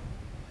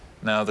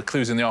 Now, the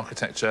clues in the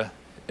architecture,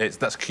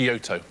 that's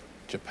Kyoto,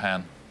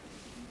 Japan.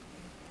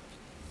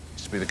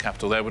 Used to be the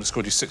capital there, would have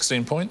scored you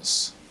 16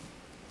 points.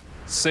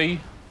 C,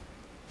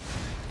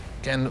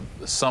 again,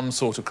 some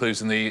sort of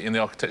clues in the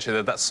architecture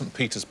there. That's St.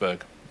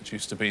 Petersburg, which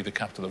used to be the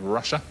capital of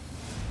Russia.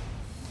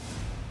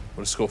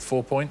 Would have scored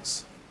 4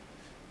 points.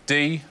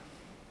 D,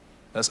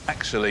 that's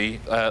actually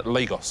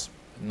Lagos,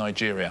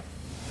 Nigeria.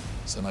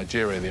 So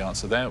Nigeria, the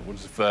answer there. Would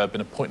have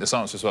been a pointless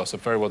answer as well, so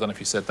very well done if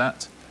you said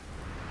that.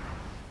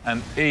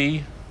 And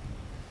E,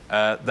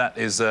 that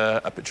is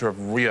a picture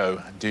of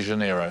Rio de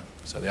Janeiro.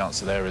 So the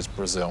answer there is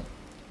Brazil,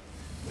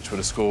 which would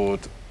have scored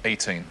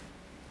 18.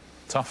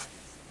 Tough.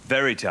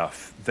 Very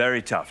tough,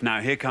 very tough. Now,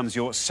 here comes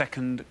your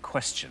second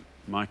question.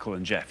 Michael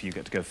and Jeff, you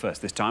get to go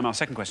first this time. Our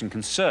second question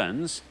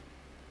concerns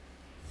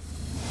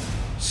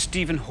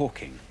Stephen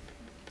Hawking.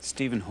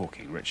 Stephen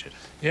Hawking, Richard.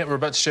 Yeah, we're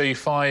about to show you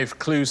 5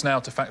 clues now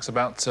to facts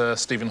about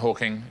Stephen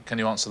Hawking. Can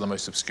you answer the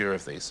most obscure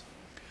of these?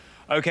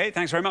 OK,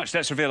 thanks very much.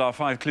 Let's reveal our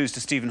 5 clues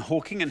to Stephen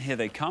Hawking, and here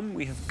they come.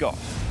 We have got...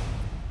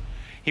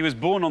 He was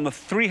born on the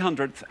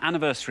 300th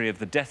anniversary of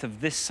the death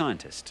of this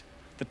scientist.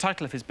 The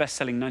title of his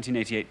best-selling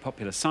 1988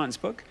 popular science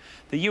book,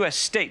 the US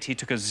state he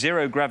took a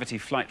zero-gravity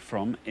flight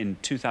from in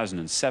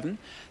 2007,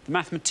 the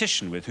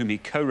mathematician with whom he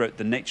co-wrote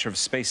The Nature of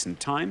Space and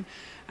Time,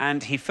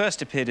 and he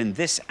first appeared in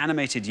this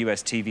animated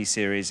US TV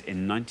series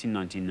in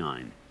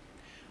 1999.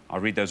 I'll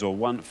read those all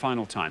one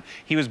final time.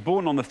 He was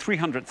born on the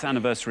 300th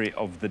anniversary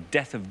of the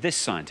death of this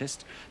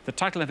scientist, the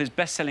title of his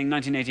best-selling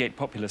 1988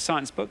 popular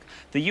science book,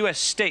 the US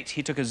state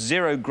he took a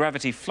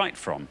zero-gravity flight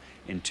from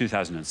in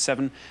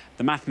 2007,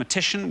 the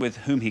mathematician with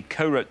whom he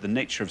co-wrote The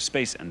Nature of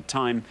Space and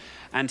Time,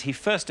 and he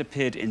first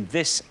appeared in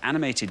this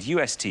animated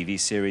US TV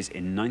series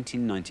in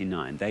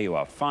 1999. There you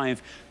are,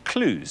 5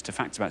 clues to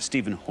facts about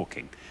Stephen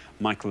Hawking.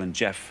 Michael and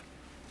Jeff,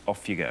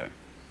 off you go.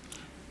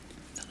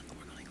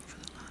 We're going to go for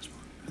the last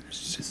one.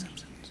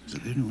 Is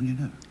it the only one you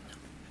know? No,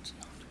 it's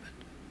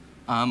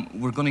not.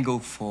 We're going to go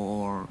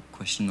for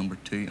question number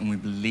 2, and we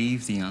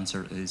believe the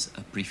answer is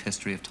A Brief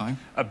History of Time.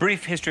 A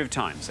Brief History of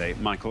Time, say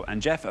Michael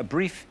and Jeff. A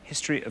Brief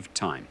History of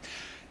Time.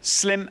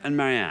 Slim and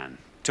Marianne,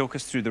 talk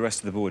us through the rest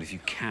of the board if you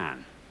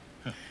can.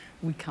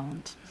 We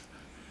can't.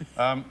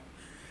 Yeah,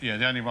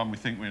 the only one we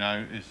think we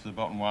know is the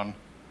bottom one,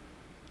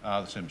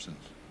 The Simpsons.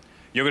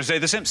 You're going to say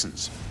The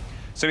Simpsons.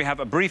 So we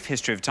have A Brief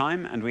History of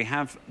Time and we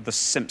have The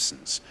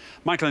Simpsons.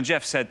 Michael and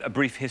Jeff said A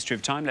Brief History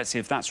of Time. Let's see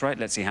if that's right.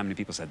 Let's see how many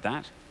people said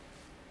that.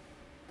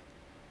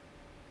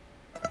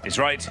 It's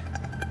right.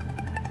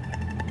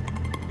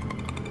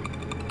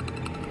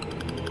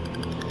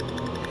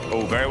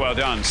 Oh, very well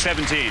done.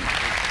 17. I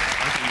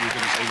thought you were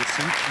going to say The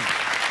Simpsons.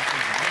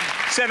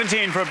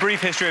 17 for A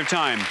Brief History of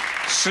Time.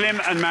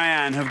 Slim and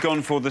Marianne have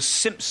gone for The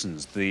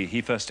Simpsons. He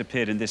first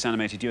appeared in this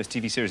animated US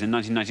TV series in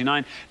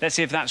 1999. Let's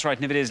see if that's right,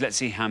 and if it is, let's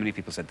see how many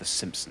people said The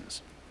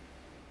Simpsons.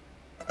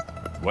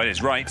 Well,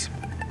 it's right.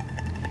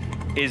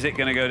 Is it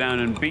going to go down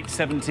and beat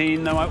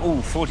 17? No.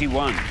 Oh,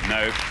 41.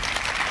 No.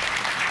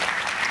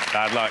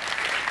 Bad luck.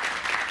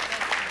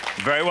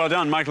 Very well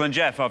done, Michael and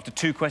Jeff. After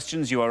 2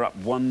 questions, you are up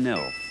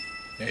 1-0.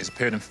 Yeah, he's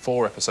appeared in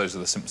 4 episodes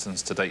of The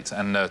Simpsons to date,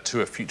 and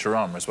 2 of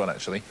Futurama as well,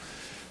 actually.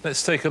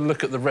 Let's take a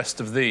look at the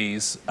rest of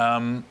these.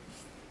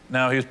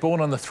 Now, he was born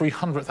on the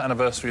 300th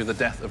anniversary of the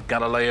death of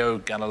Galileo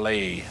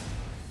Galilei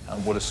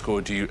and would have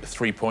scored you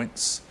 3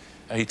 points.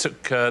 He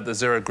took the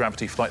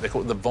zero-gravity flight. They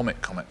call it the Vomit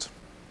Comet.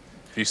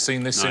 Have you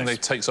seen this thing? He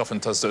takes off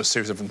and does a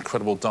series of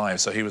incredible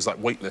dives. So he was,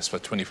 like, weightless for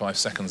 25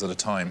 seconds at a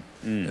time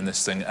in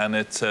this thing. And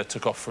it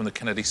took off from the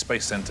Kennedy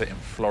Space Center in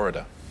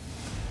Florida.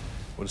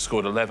 Would have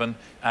scored 11.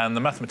 And the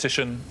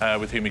mathematician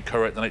with whom he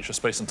co-wrote The Nature of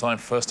Space and Time,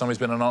 first time he's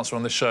been an answer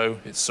on this show,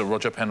 it's Sir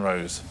Roger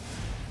Penrose.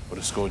 Would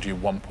have scored you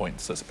 1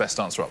 point. So it's the best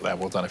answer up there.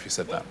 Well done if you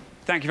said that.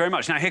 Thank you very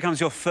much. Now, here comes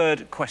your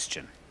third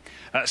question.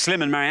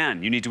 Slim and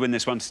Marianne, you need to win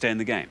this one to stay in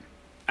the game.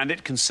 And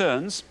it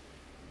concerns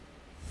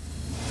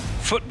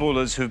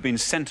footballers who've been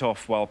sent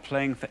off while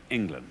playing for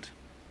England.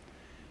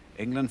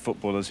 England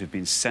footballers who've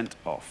been sent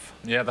off.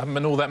 Yeah, there haven't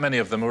been all that many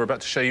of them. We're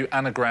about to show you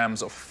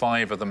anagrams of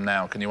 5 of them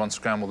now. Can you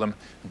unscramble them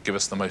and give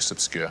us the most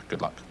obscure?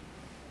 Good luck.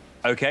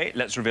 OK,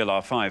 let's reveal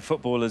our 5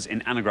 footballers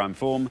in anagram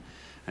form.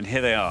 And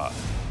here they are.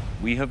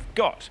 We have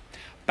got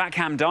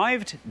Backham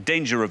Dived,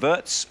 Danger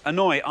Reverts,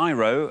 Annoy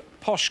Iro,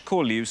 Posh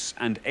Corleuse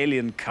and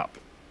Alien Cup.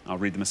 I'll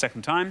read them a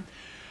second time.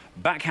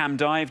 Backham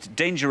Dived,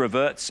 Danger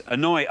Reverts,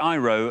 Annoy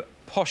Iro,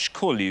 Posh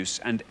Corleuse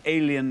and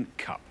Alien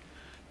Cup.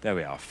 There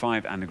we are.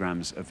 5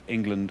 anagrams of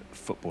England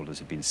footballers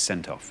have been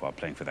sent off while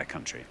playing for their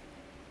country.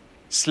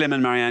 Slim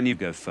and Marianne, you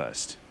go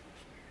first.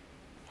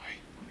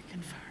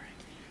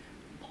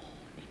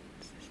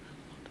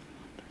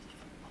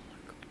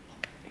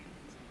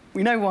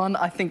 We know one.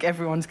 I think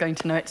everyone's going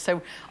to know it.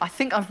 So I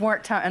think I've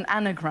worked out an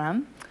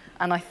anagram,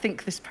 and I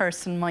think this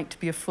person might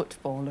be a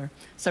footballer.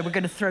 So we're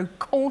going to throw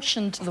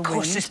caution to the wind. Of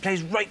course, this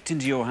plays right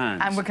into your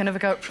hands. And we're going to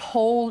go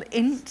Paul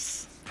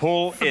Ince.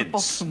 Paul for Ince. The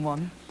bottom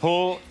one.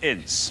 Paul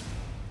Ince.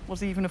 Was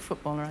he even a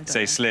footballer? I don't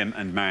Say know. Slim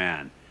and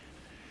Marianne.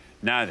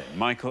 Now then,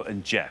 Michael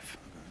and Jeff.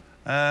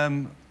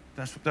 That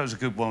was a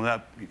good one.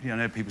 I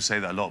know people say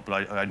that a lot,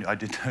 but I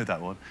did know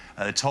that one.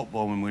 The top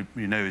one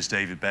we know is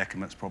David Beckham.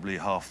 That's probably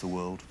half the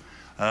world.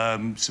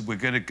 So we're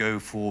going to go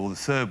for the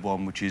third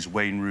one, which is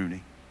Wayne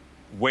Rooney.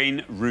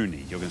 Wayne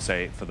Rooney, you're going to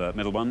say for the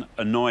middle one,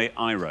 Annoy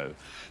Iro.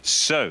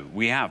 So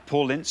we have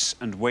Paul Ince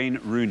and Wayne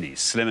Rooney.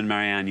 Slim and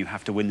Marianne, you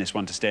have to win this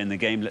one to stay in the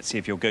game. Let's see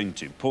if you're going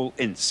to. Paul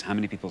Ince, how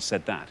many people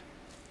said that?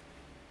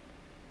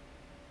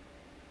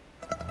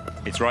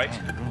 It's right.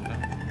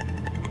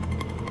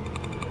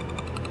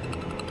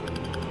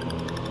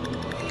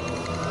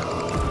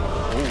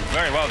 Ooh,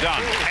 very well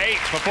done. 8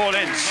 for Paul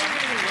Ince.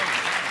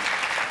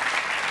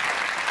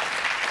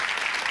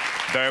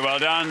 Very well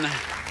done.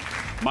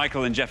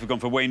 Michael and Jeff have gone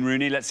for Wayne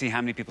Rooney. Let's see how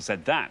many people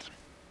said that.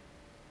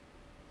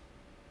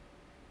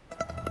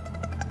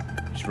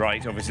 It's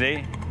right,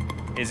 obviously.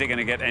 Is it going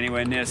to get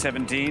anywhere near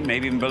 17?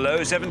 Maybe even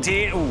below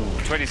 17? Ooh,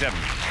 27.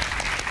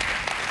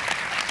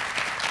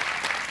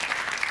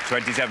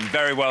 27.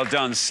 Very well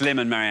done. Slim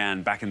and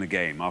Marianne back in the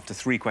game. After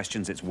 3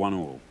 questions, it's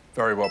 1-1.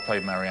 Very well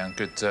played, Marianne.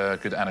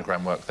 Good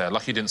anagram work there.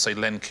 Lucky you didn't say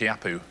Len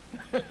Kiapu.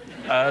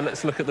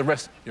 Let's look at the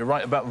rest. You're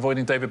right about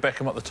avoiding David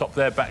Beckham at the top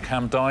there.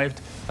 Backham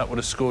dived. That would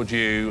have scored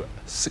you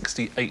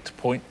 68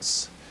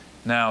 points.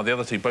 Now, the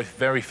other two, both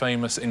very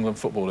famous England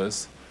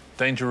footballers.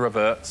 Danger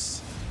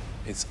reverts.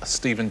 It's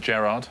Steven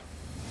Gerrard.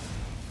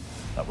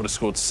 That would have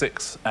scored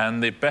 6.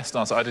 And the best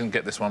answer, I didn't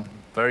get this one,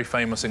 very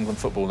famous England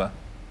footballer,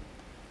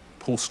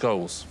 Paul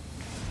Scholes.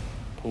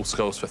 Paul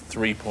Scholes for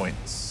 3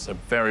 points. So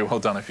very well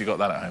done if you got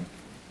that at home.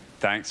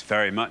 Thanks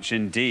very much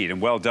indeed,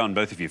 and well done,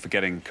 both of you, for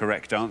getting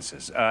correct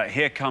answers.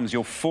 Here comes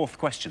your 4th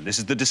question. This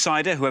is the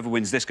decider. Whoever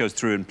wins this goes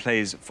through and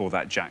plays for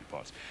that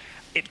jackpot.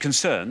 It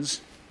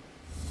concerns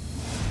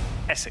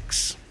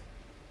Essex.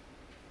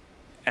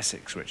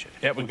 Essex, Richard.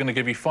 Yeah, we're going to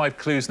give you 5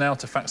 clues now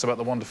to facts about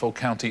the wonderful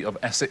county of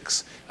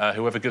Essex.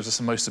 Whoever gives us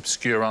the most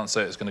obscure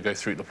answer is going to go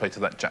through to play to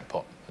that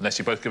jackpot. Unless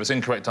you both give us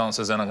incorrect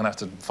answers, then I'm going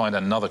to have to find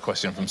another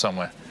question from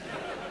somewhere.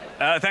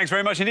 Thanks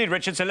very much indeed,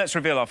 Richard. So let's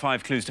reveal our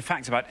 5 clues to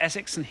facts about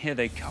Essex, and here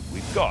they come.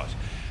 We've got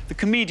the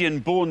comedian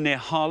born near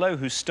Harlow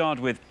who starred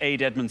with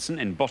Ade Edmondson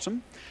in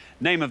Bottom,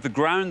 name of the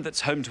ground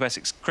that's home to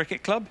Essex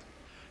Cricket Club,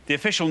 the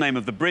official name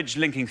of the bridge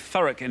linking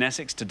Thurrock in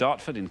Essex to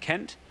Dartford in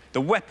Kent,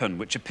 the weapon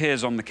which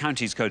appears on the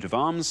county's coat of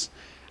arms,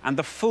 and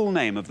the full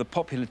name of the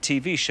popular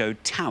TV show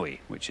Towie,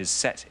 which is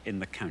set in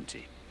the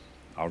county.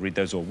 I'll read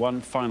those all one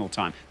final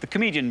time. The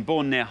comedian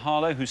born near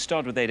Harlow who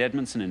starred with Ade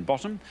Edmondson in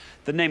Bottom,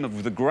 the name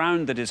of the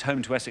ground that is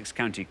home to Essex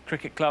County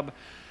Cricket Club,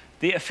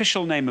 the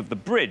official name of the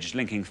bridge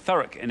linking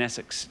Thurrock in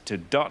Essex to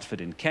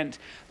Dartford in Kent,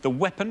 the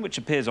weapon which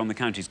appears on the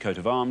county's coat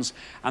of arms,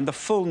 and the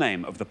full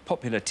name of the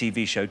popular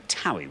TV show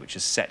Towie, which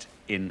is set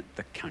in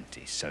the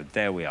county. So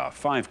there we are,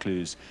 5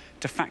 clues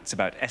to facts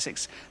about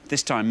Essex.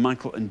 This time,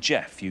 Michael and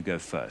Jeff, you go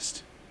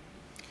first.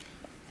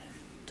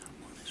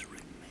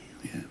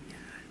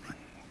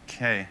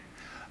 OK.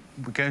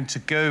 We're going to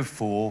go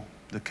for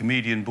the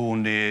comedian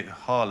born near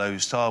Harlow,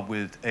 starred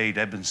with Ade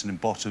Edmondson in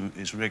Bottom,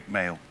 is Rick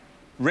Mail.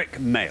 Rick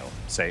Mail,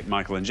 say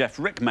Michael and Jeff.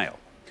 Rick Mail.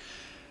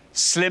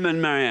 Slim and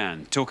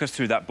Marianne, talk us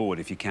through that board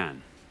if you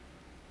can.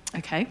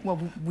 OK, well,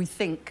 we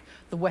think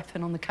the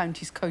weapon on the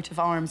county's coat of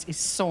arms is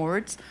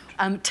swords.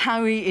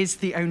 Towie is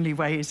the only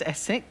way is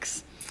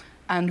Essex.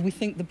 And we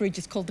think the bridge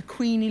is called the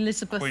Queen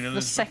Elizabeth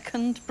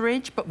II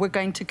Bridge, but we're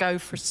going to go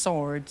for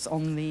swords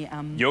on the...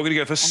 You're going to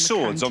go for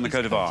swords on the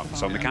coat of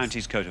arms, on the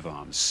county's coat of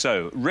arms.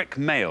 So, Rick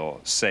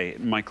Mail, say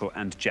Michael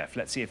and Jeff.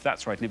 Let's see if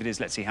that's right, and if it is,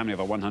 let's see how many of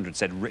our 100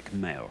 said Rick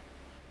Mail.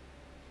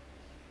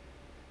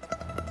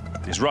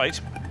 Is right.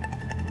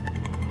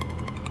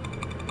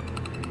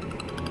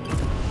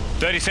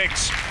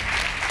 36.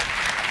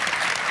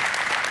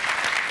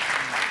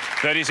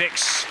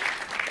 36.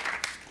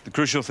 The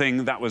crucial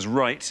thing, that was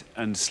right,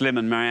 and Slim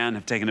and Marianne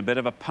have taken a bit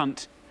of a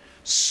punt.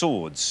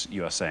 Swords,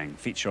 you are saying,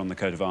 feature on the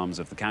coat of arms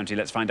of the county.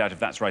 Let's find out if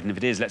that's right, and if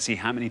it is, let's see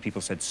how many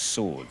people said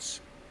swords.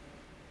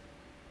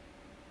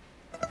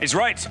 It's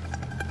right.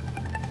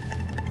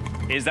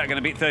 Is that going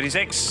to beat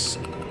 36?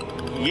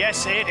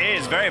 Yes, it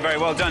is. Very, very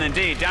well done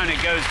indeed. Down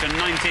it goes to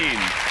 19.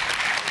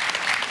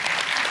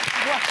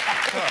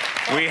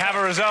 We have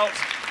a result.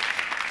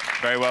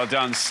 Very well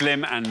done,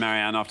 Slim and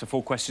Marianne. After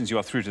 4 questions, you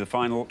are through to the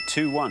final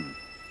 2-1.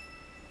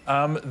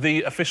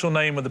 The official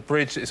name of the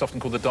bridge is often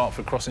called the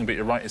Dartford Crossing, but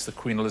you're right, it's the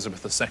Queen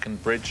Elizabeth II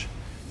Bridge.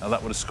 Now,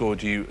 that would have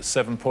scored you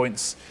 7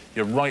 points.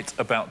 You're right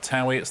about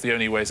Towie. It's the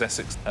only way is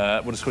Essex.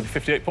 Would have scored you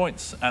 58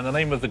 points. And the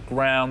name of the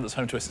ground that's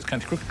home to Essex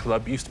County Cricket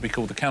Club used to be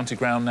called the County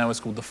Ground, now it's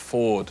called the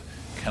Ford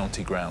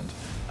County Ground.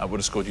 Would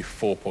have scored you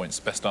 4 points.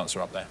 Best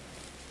answer up there.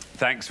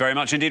 Thanks very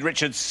much indeed,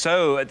 Richard.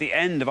 So, at the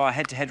end of our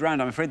head-to-head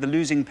round, I'm afraid the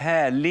losing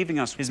pair leaving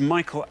us is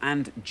Michael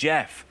and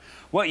Jeff.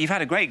 Well, you've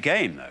had a great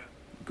game, though.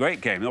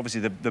 Great game. Obviously,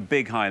 the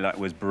big highlight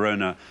was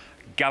Barona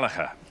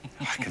Gallagher.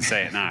 I can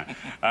say it now.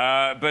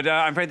 But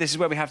I'm afraid this is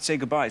where we have to say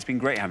goodbye. It's been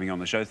great having you on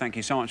the show. Thank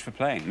you so much for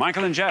playing.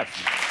 Michael and Jeff.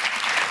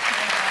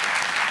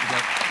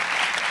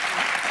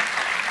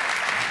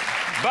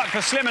 But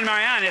for Slim and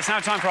Marianne, it's now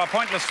time for our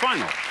pointless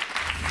final.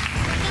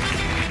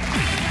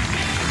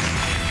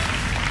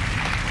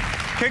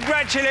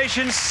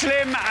 Congratulations,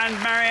 Slim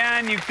and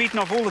Marianne. You've beaten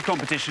off all the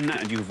competition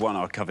and you've won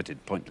our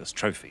coveted pointless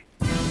trophy.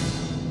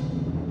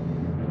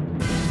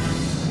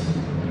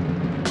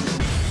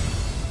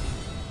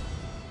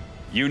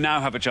 You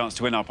now have a chance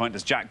to win our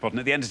pointless jackpot, and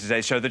at the end of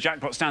today's show, the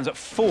jackpot stands at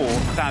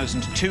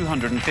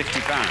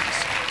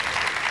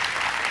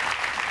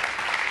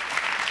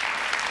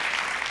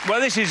 £4,250.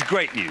 Well, this is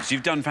great news.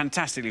 You've done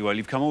fantastically well.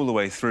 You've come all the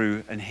way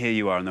through, and here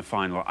you are in the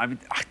final. I'm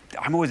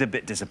always a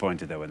bit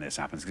disappointed, though, when this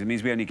happens, because it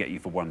means we only get you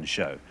for one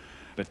show.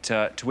 But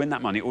to win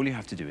that money, all you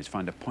have to do is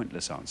find a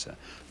pointless answer.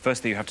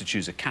 Firstly, you have to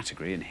choose a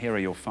category, and here are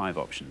your 5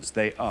 options.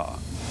 They are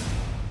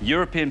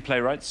European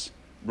playwrights,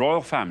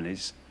 royal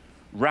families,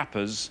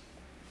 rappers,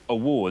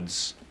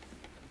 awards,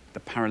 the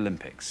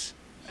Paralympics.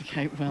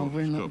 OK, well,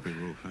 we're not... It's got to be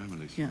royal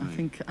families. Yeah, I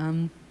think,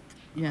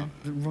 yeah,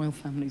 the royal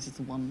families is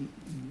the one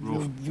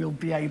we'll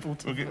be able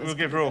to... We'll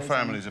give royal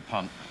families a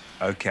punt.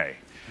 OK,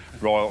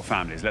 royal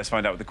families. Let's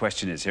find out what the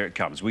question is. Here it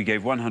comes. We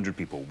gave 100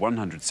 people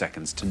 100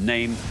 seconds to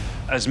name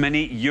as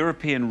many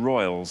European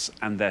royals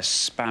and their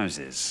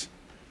spouses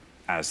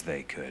as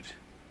they could.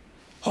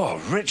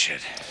 Oh,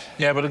 Richard.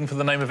 Yeah, we're looking for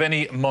the name of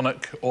any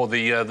monarch or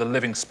the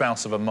living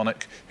spouse of a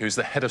monarch who's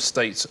the head of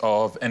state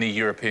of any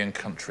European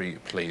country,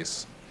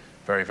 please.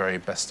 Very, very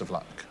best of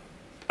luck.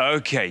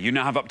 OK, you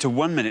now have up to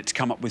 1 minute to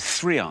come up with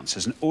 3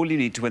 answers, and all you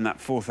need to win that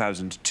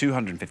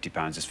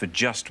 £4,250 is for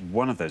just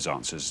one of those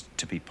answers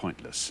to be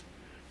pointless.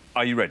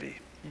 Are you ready?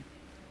 Yeah.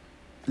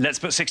 Let's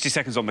put 60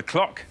 seconds on the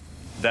clock.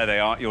 There they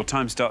are. Your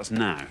time starts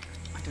now.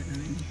 I don't know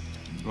any.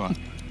 Right.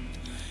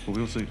 Well,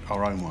 we'll see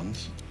our own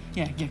ones.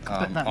 Yeah,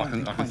 but that I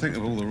can think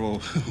of all the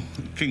royal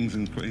kings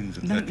and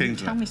queens. No,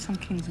 kings tell me some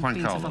kings and Juan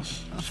queens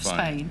Carlos, of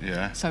Spain.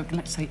 Yeah. So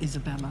let's say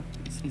Isabella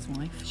is his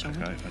wife, shall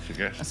we? OK, that's a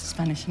guess. That's a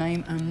Spanish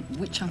name.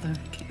 Which other...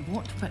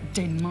 What about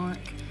Denmark?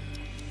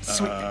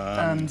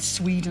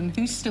 Sweden.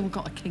 Who's still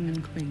got a king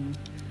and queen?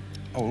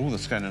 Oh, all the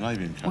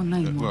Scandinavian countries. Well,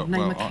 name one.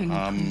 Name a king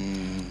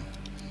and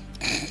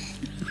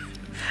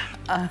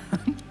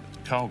queen.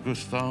 Carl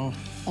Gustaf.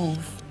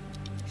 Of...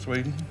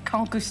 Sweden.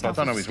 Carl Gustaf I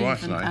don't know his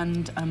wife's name.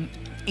 And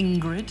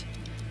Ingrid.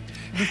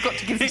 We've got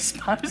to give this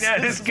spouse. Yeah,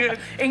 that's good.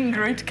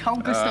 Ingrid,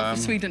 Carl Gustaf of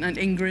Sweden and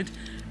Ingrid,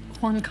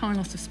 Juan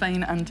Carlos of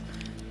Spain and...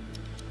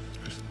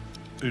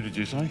 Who did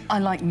you say? I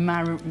like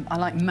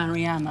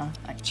Mariana,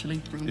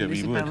 actually, from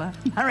Isabella.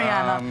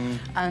 Mariana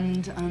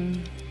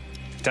and...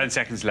 10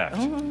 seconds left.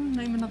 Oh,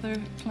 name another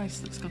place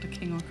that's got a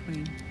king or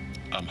queen.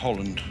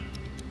 Holland.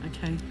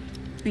 OK.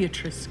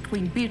 Beatrice,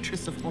 Queen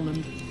Beatrice of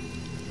Holland.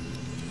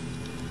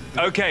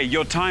 OK,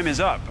 your time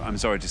is up, I'm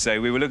sorry to say.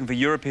 We were looking for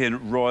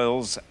European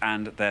royals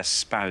and their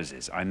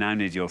spouses. I now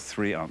need your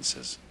 3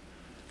 answers.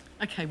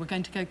 OK, we're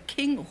going to go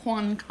King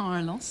Juan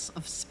Carlos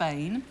of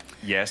Spain.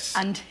 Yes.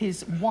 And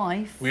his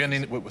wife... We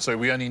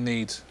only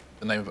need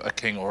the name of a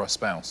king or a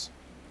spouse.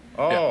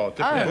 Oh,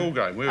 different ball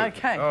game.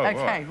 OK,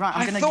 OK, right.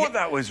 I thought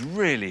that was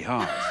really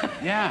hard.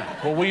 Yeah.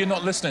 Well, were you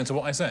not listening to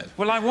what I said?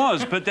 Well, I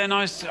was, but then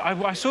I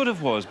sort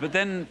of was, but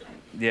then,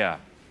 yeah.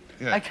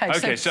 Yeah.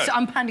 OK, so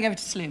I'm handing over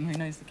to Slim, who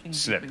knows the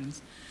kings and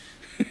queens.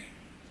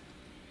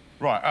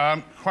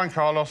 Right, Juan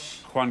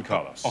Carlos. Juan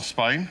Carlos. Of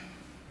Spain.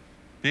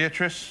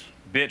 Beatrice.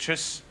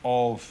 Beatrice.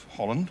 Of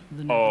Holland.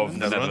 Of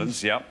the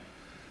Netherlands, yeah.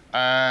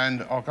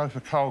 And I'll go for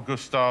Carl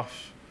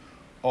Gustaf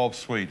of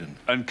Sweden.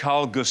 And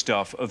Carl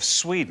Gustaf of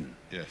Sweden.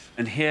 Yes.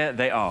 And here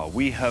they are.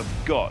 We have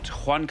got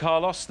Juan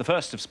Carlos, the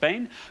 1st of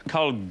Spain,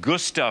 Carl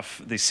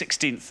Gustaf, the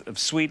 16th of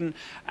Sweden,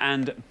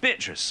 and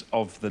Beatrice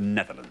of the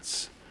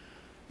Netherlands.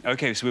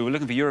 OK, so we were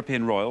looking for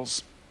European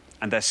royals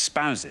and their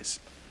spouses.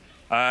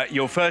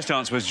 Your first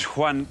answer was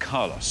Juan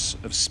Carlos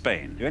of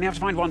Spain. You only have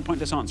to find one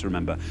pointless answer,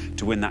 remember,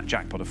 to win that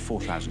jackpot of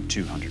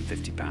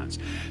 £4,250.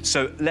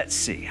 So let's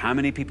see how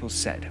many people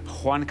said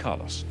Juan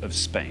Carlos of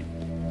Spain.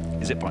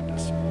 Is it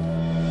pointless?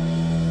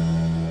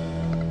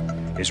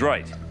 It's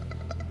right.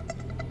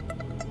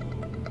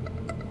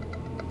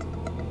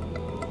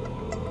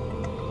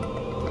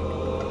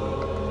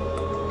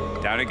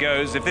 Down it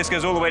goes. If this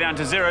goes all the way down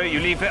to 0,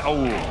 you leave it.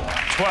 Oh,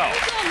 12.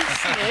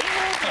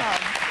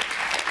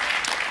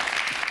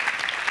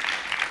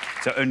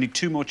 So only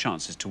 2 more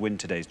chances to win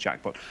today's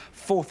jackpot.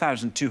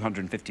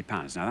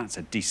 £4,250. Now, that's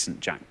a decent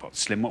jackpot.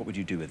 Slim, what would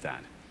you do with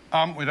that?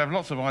 We'd have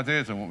lots of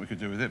ideas on what we could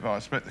do with it, but I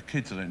expect the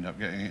kids will end up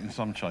getting it in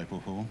some shape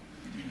or form.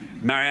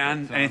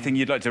 Marianne, anything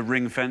you'd like to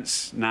ring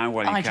fence now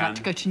while you I'd can? like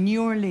to go to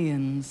New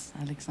Orleans,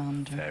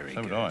 Alexander. Very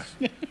So good. would I.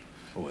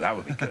 Oh, that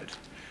would be good.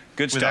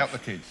 Good Without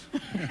stuff. the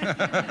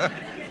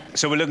kids.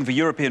 So we're looking for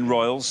European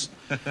royals.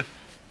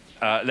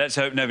 Let's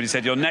hope nobody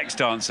said your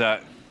next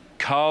answer,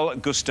 Carl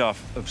Gustaf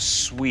of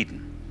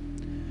Sweden.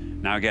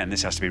 Now, again,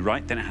 this has to be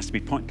right, then it has to be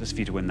pointless for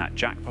you to win that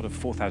jackpot of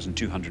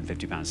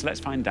 £4,250. So let's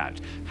find out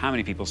how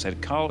many people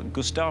said Carl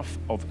Gustaf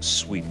of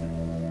Sweden.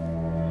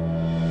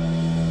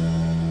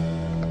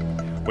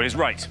 Well, it's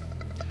right.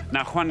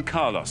 Now, Juan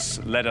Carlos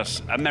led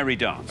us a merry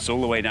dance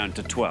all the way down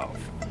to 12.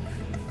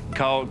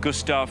 Carl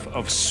Gustaf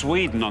of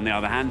Sweden, on the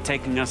other hand,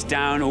 taking us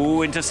down,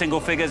 into single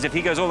figures. If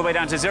he goes all the way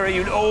down to 0,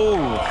 you'd... 3.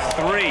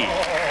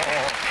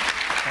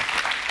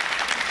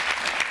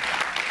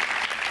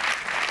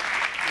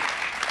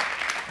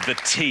 The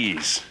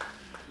tease.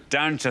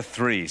 Down to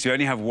 3. So you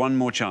only have one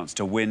more chance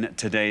to win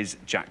today's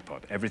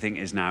jackpot. Everything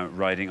is now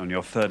riding on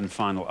your third and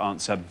final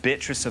answer,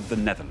 Beatrice of the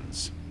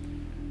Netherlands.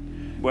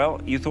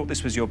 Well, you thought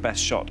this was your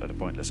best shot at a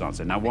pointless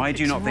answer. Now, why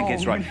do you not think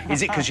it's right?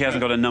 Is it because she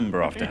hasn't got a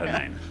number after her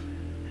name?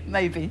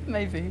 Maybe.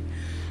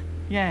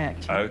 Yeah.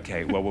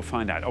 OK, well, we'll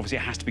find out. Obviously,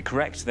 it has to be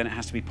correct, then it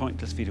has to be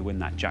pointless for you to win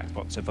that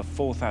jackpot. So for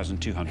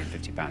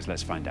 £4,250,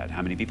 let's find out.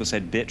 How many people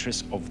said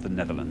Beatrice of the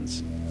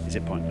Netherlands? Is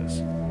it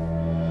pointless?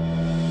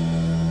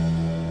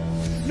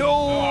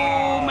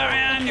 No!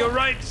 Marianne, you're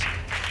right.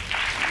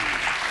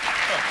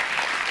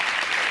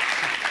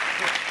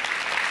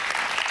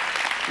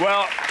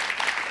 Well,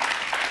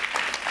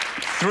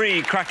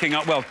 3 cracking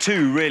up, well,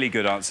 2 really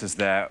good answers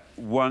there.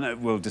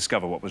 One, we'll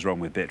discover what was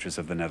wrong with Beatrice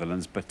of the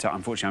Netherlands, but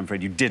unfortunately, I'm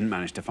afraid you didn't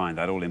manage to find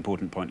that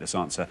all-important pointless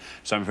answer,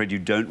 so I'm afraid you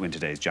don't win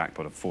today's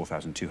jackpot of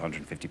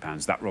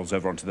 £4,250. That rolls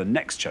over onto the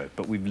next show,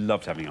 but we've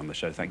loved having you on the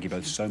show. Thank you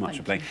both so much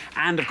for playing.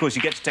 And, of course,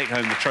 you get to take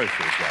home the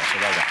trophy as well, so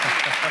well done.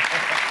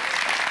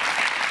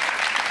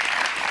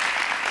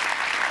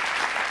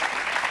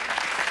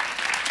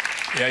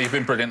 Yeah, you've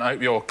been brilliant. I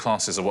hope your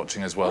classes are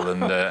watching as well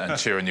and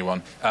cheering you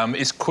on.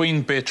 It's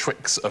Queen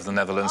Beatrix of the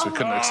Netherlands. We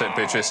couldn't accept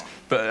Beatrice,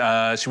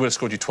 but she would have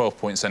scored you 12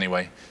 points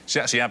anyway. She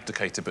actually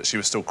abdicated, but she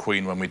was still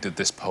queen when we did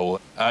this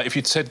poll. If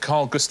you'd said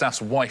Carl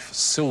Gustaf's wife,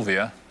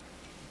 Sylvia,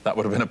 that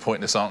would have been a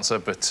pointless answer,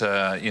 but,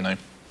 you know,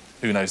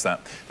 who knows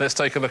that. Let's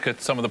take a look at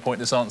some of the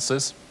pointless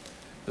answers.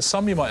 There's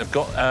some you might have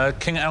got.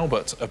 King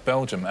Albert of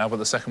Belgium. Albert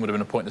II would have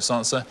been a pointless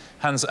answer.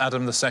 Hans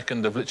Adam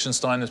II of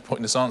Liechtenstein is a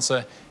pointless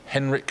answer.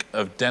 Henrik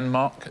of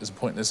Denmark is a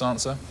pointless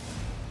answer.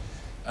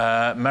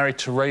 Marie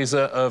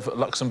Theresa of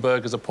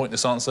Luxembourg is a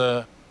pointless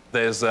answer.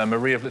 There's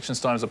Marie of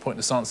Liechtenstein is a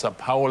pointless answer.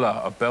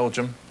 Paola of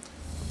Belgium,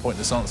 a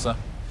pointless answer.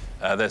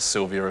 There's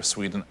Sylvia of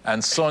Sweden.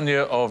 And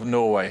Sonia of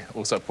Norway,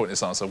 also a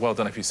pointless answer. Well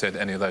done if you said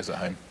any of those at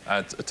home.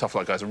 Tough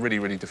luck, guys. A really,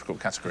 really difficult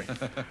category.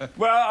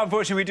 Well,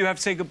 unfortunately, we do have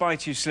to say goodbye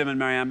to you, Slim and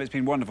Marianne. It's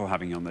been wonderful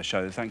having you on the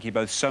show. Thank you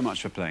both so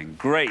much for playing.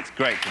 Great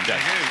contestants.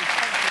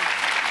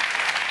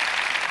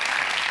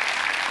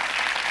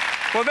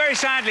 Well, very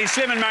sadly,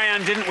 Slim and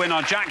Marianne didn't win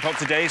our jackpot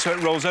today, so it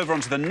rolls over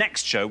onto the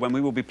next show when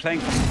we will be playing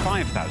for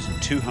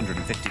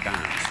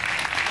 £5,250.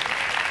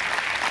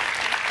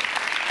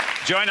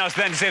 Join us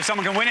then to see if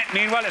someone can win it.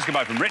 Meanwhile, it's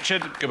goodbye from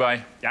Richard.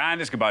 Goodbye.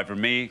 And it's goodbye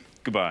from me.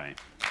 Goodbye.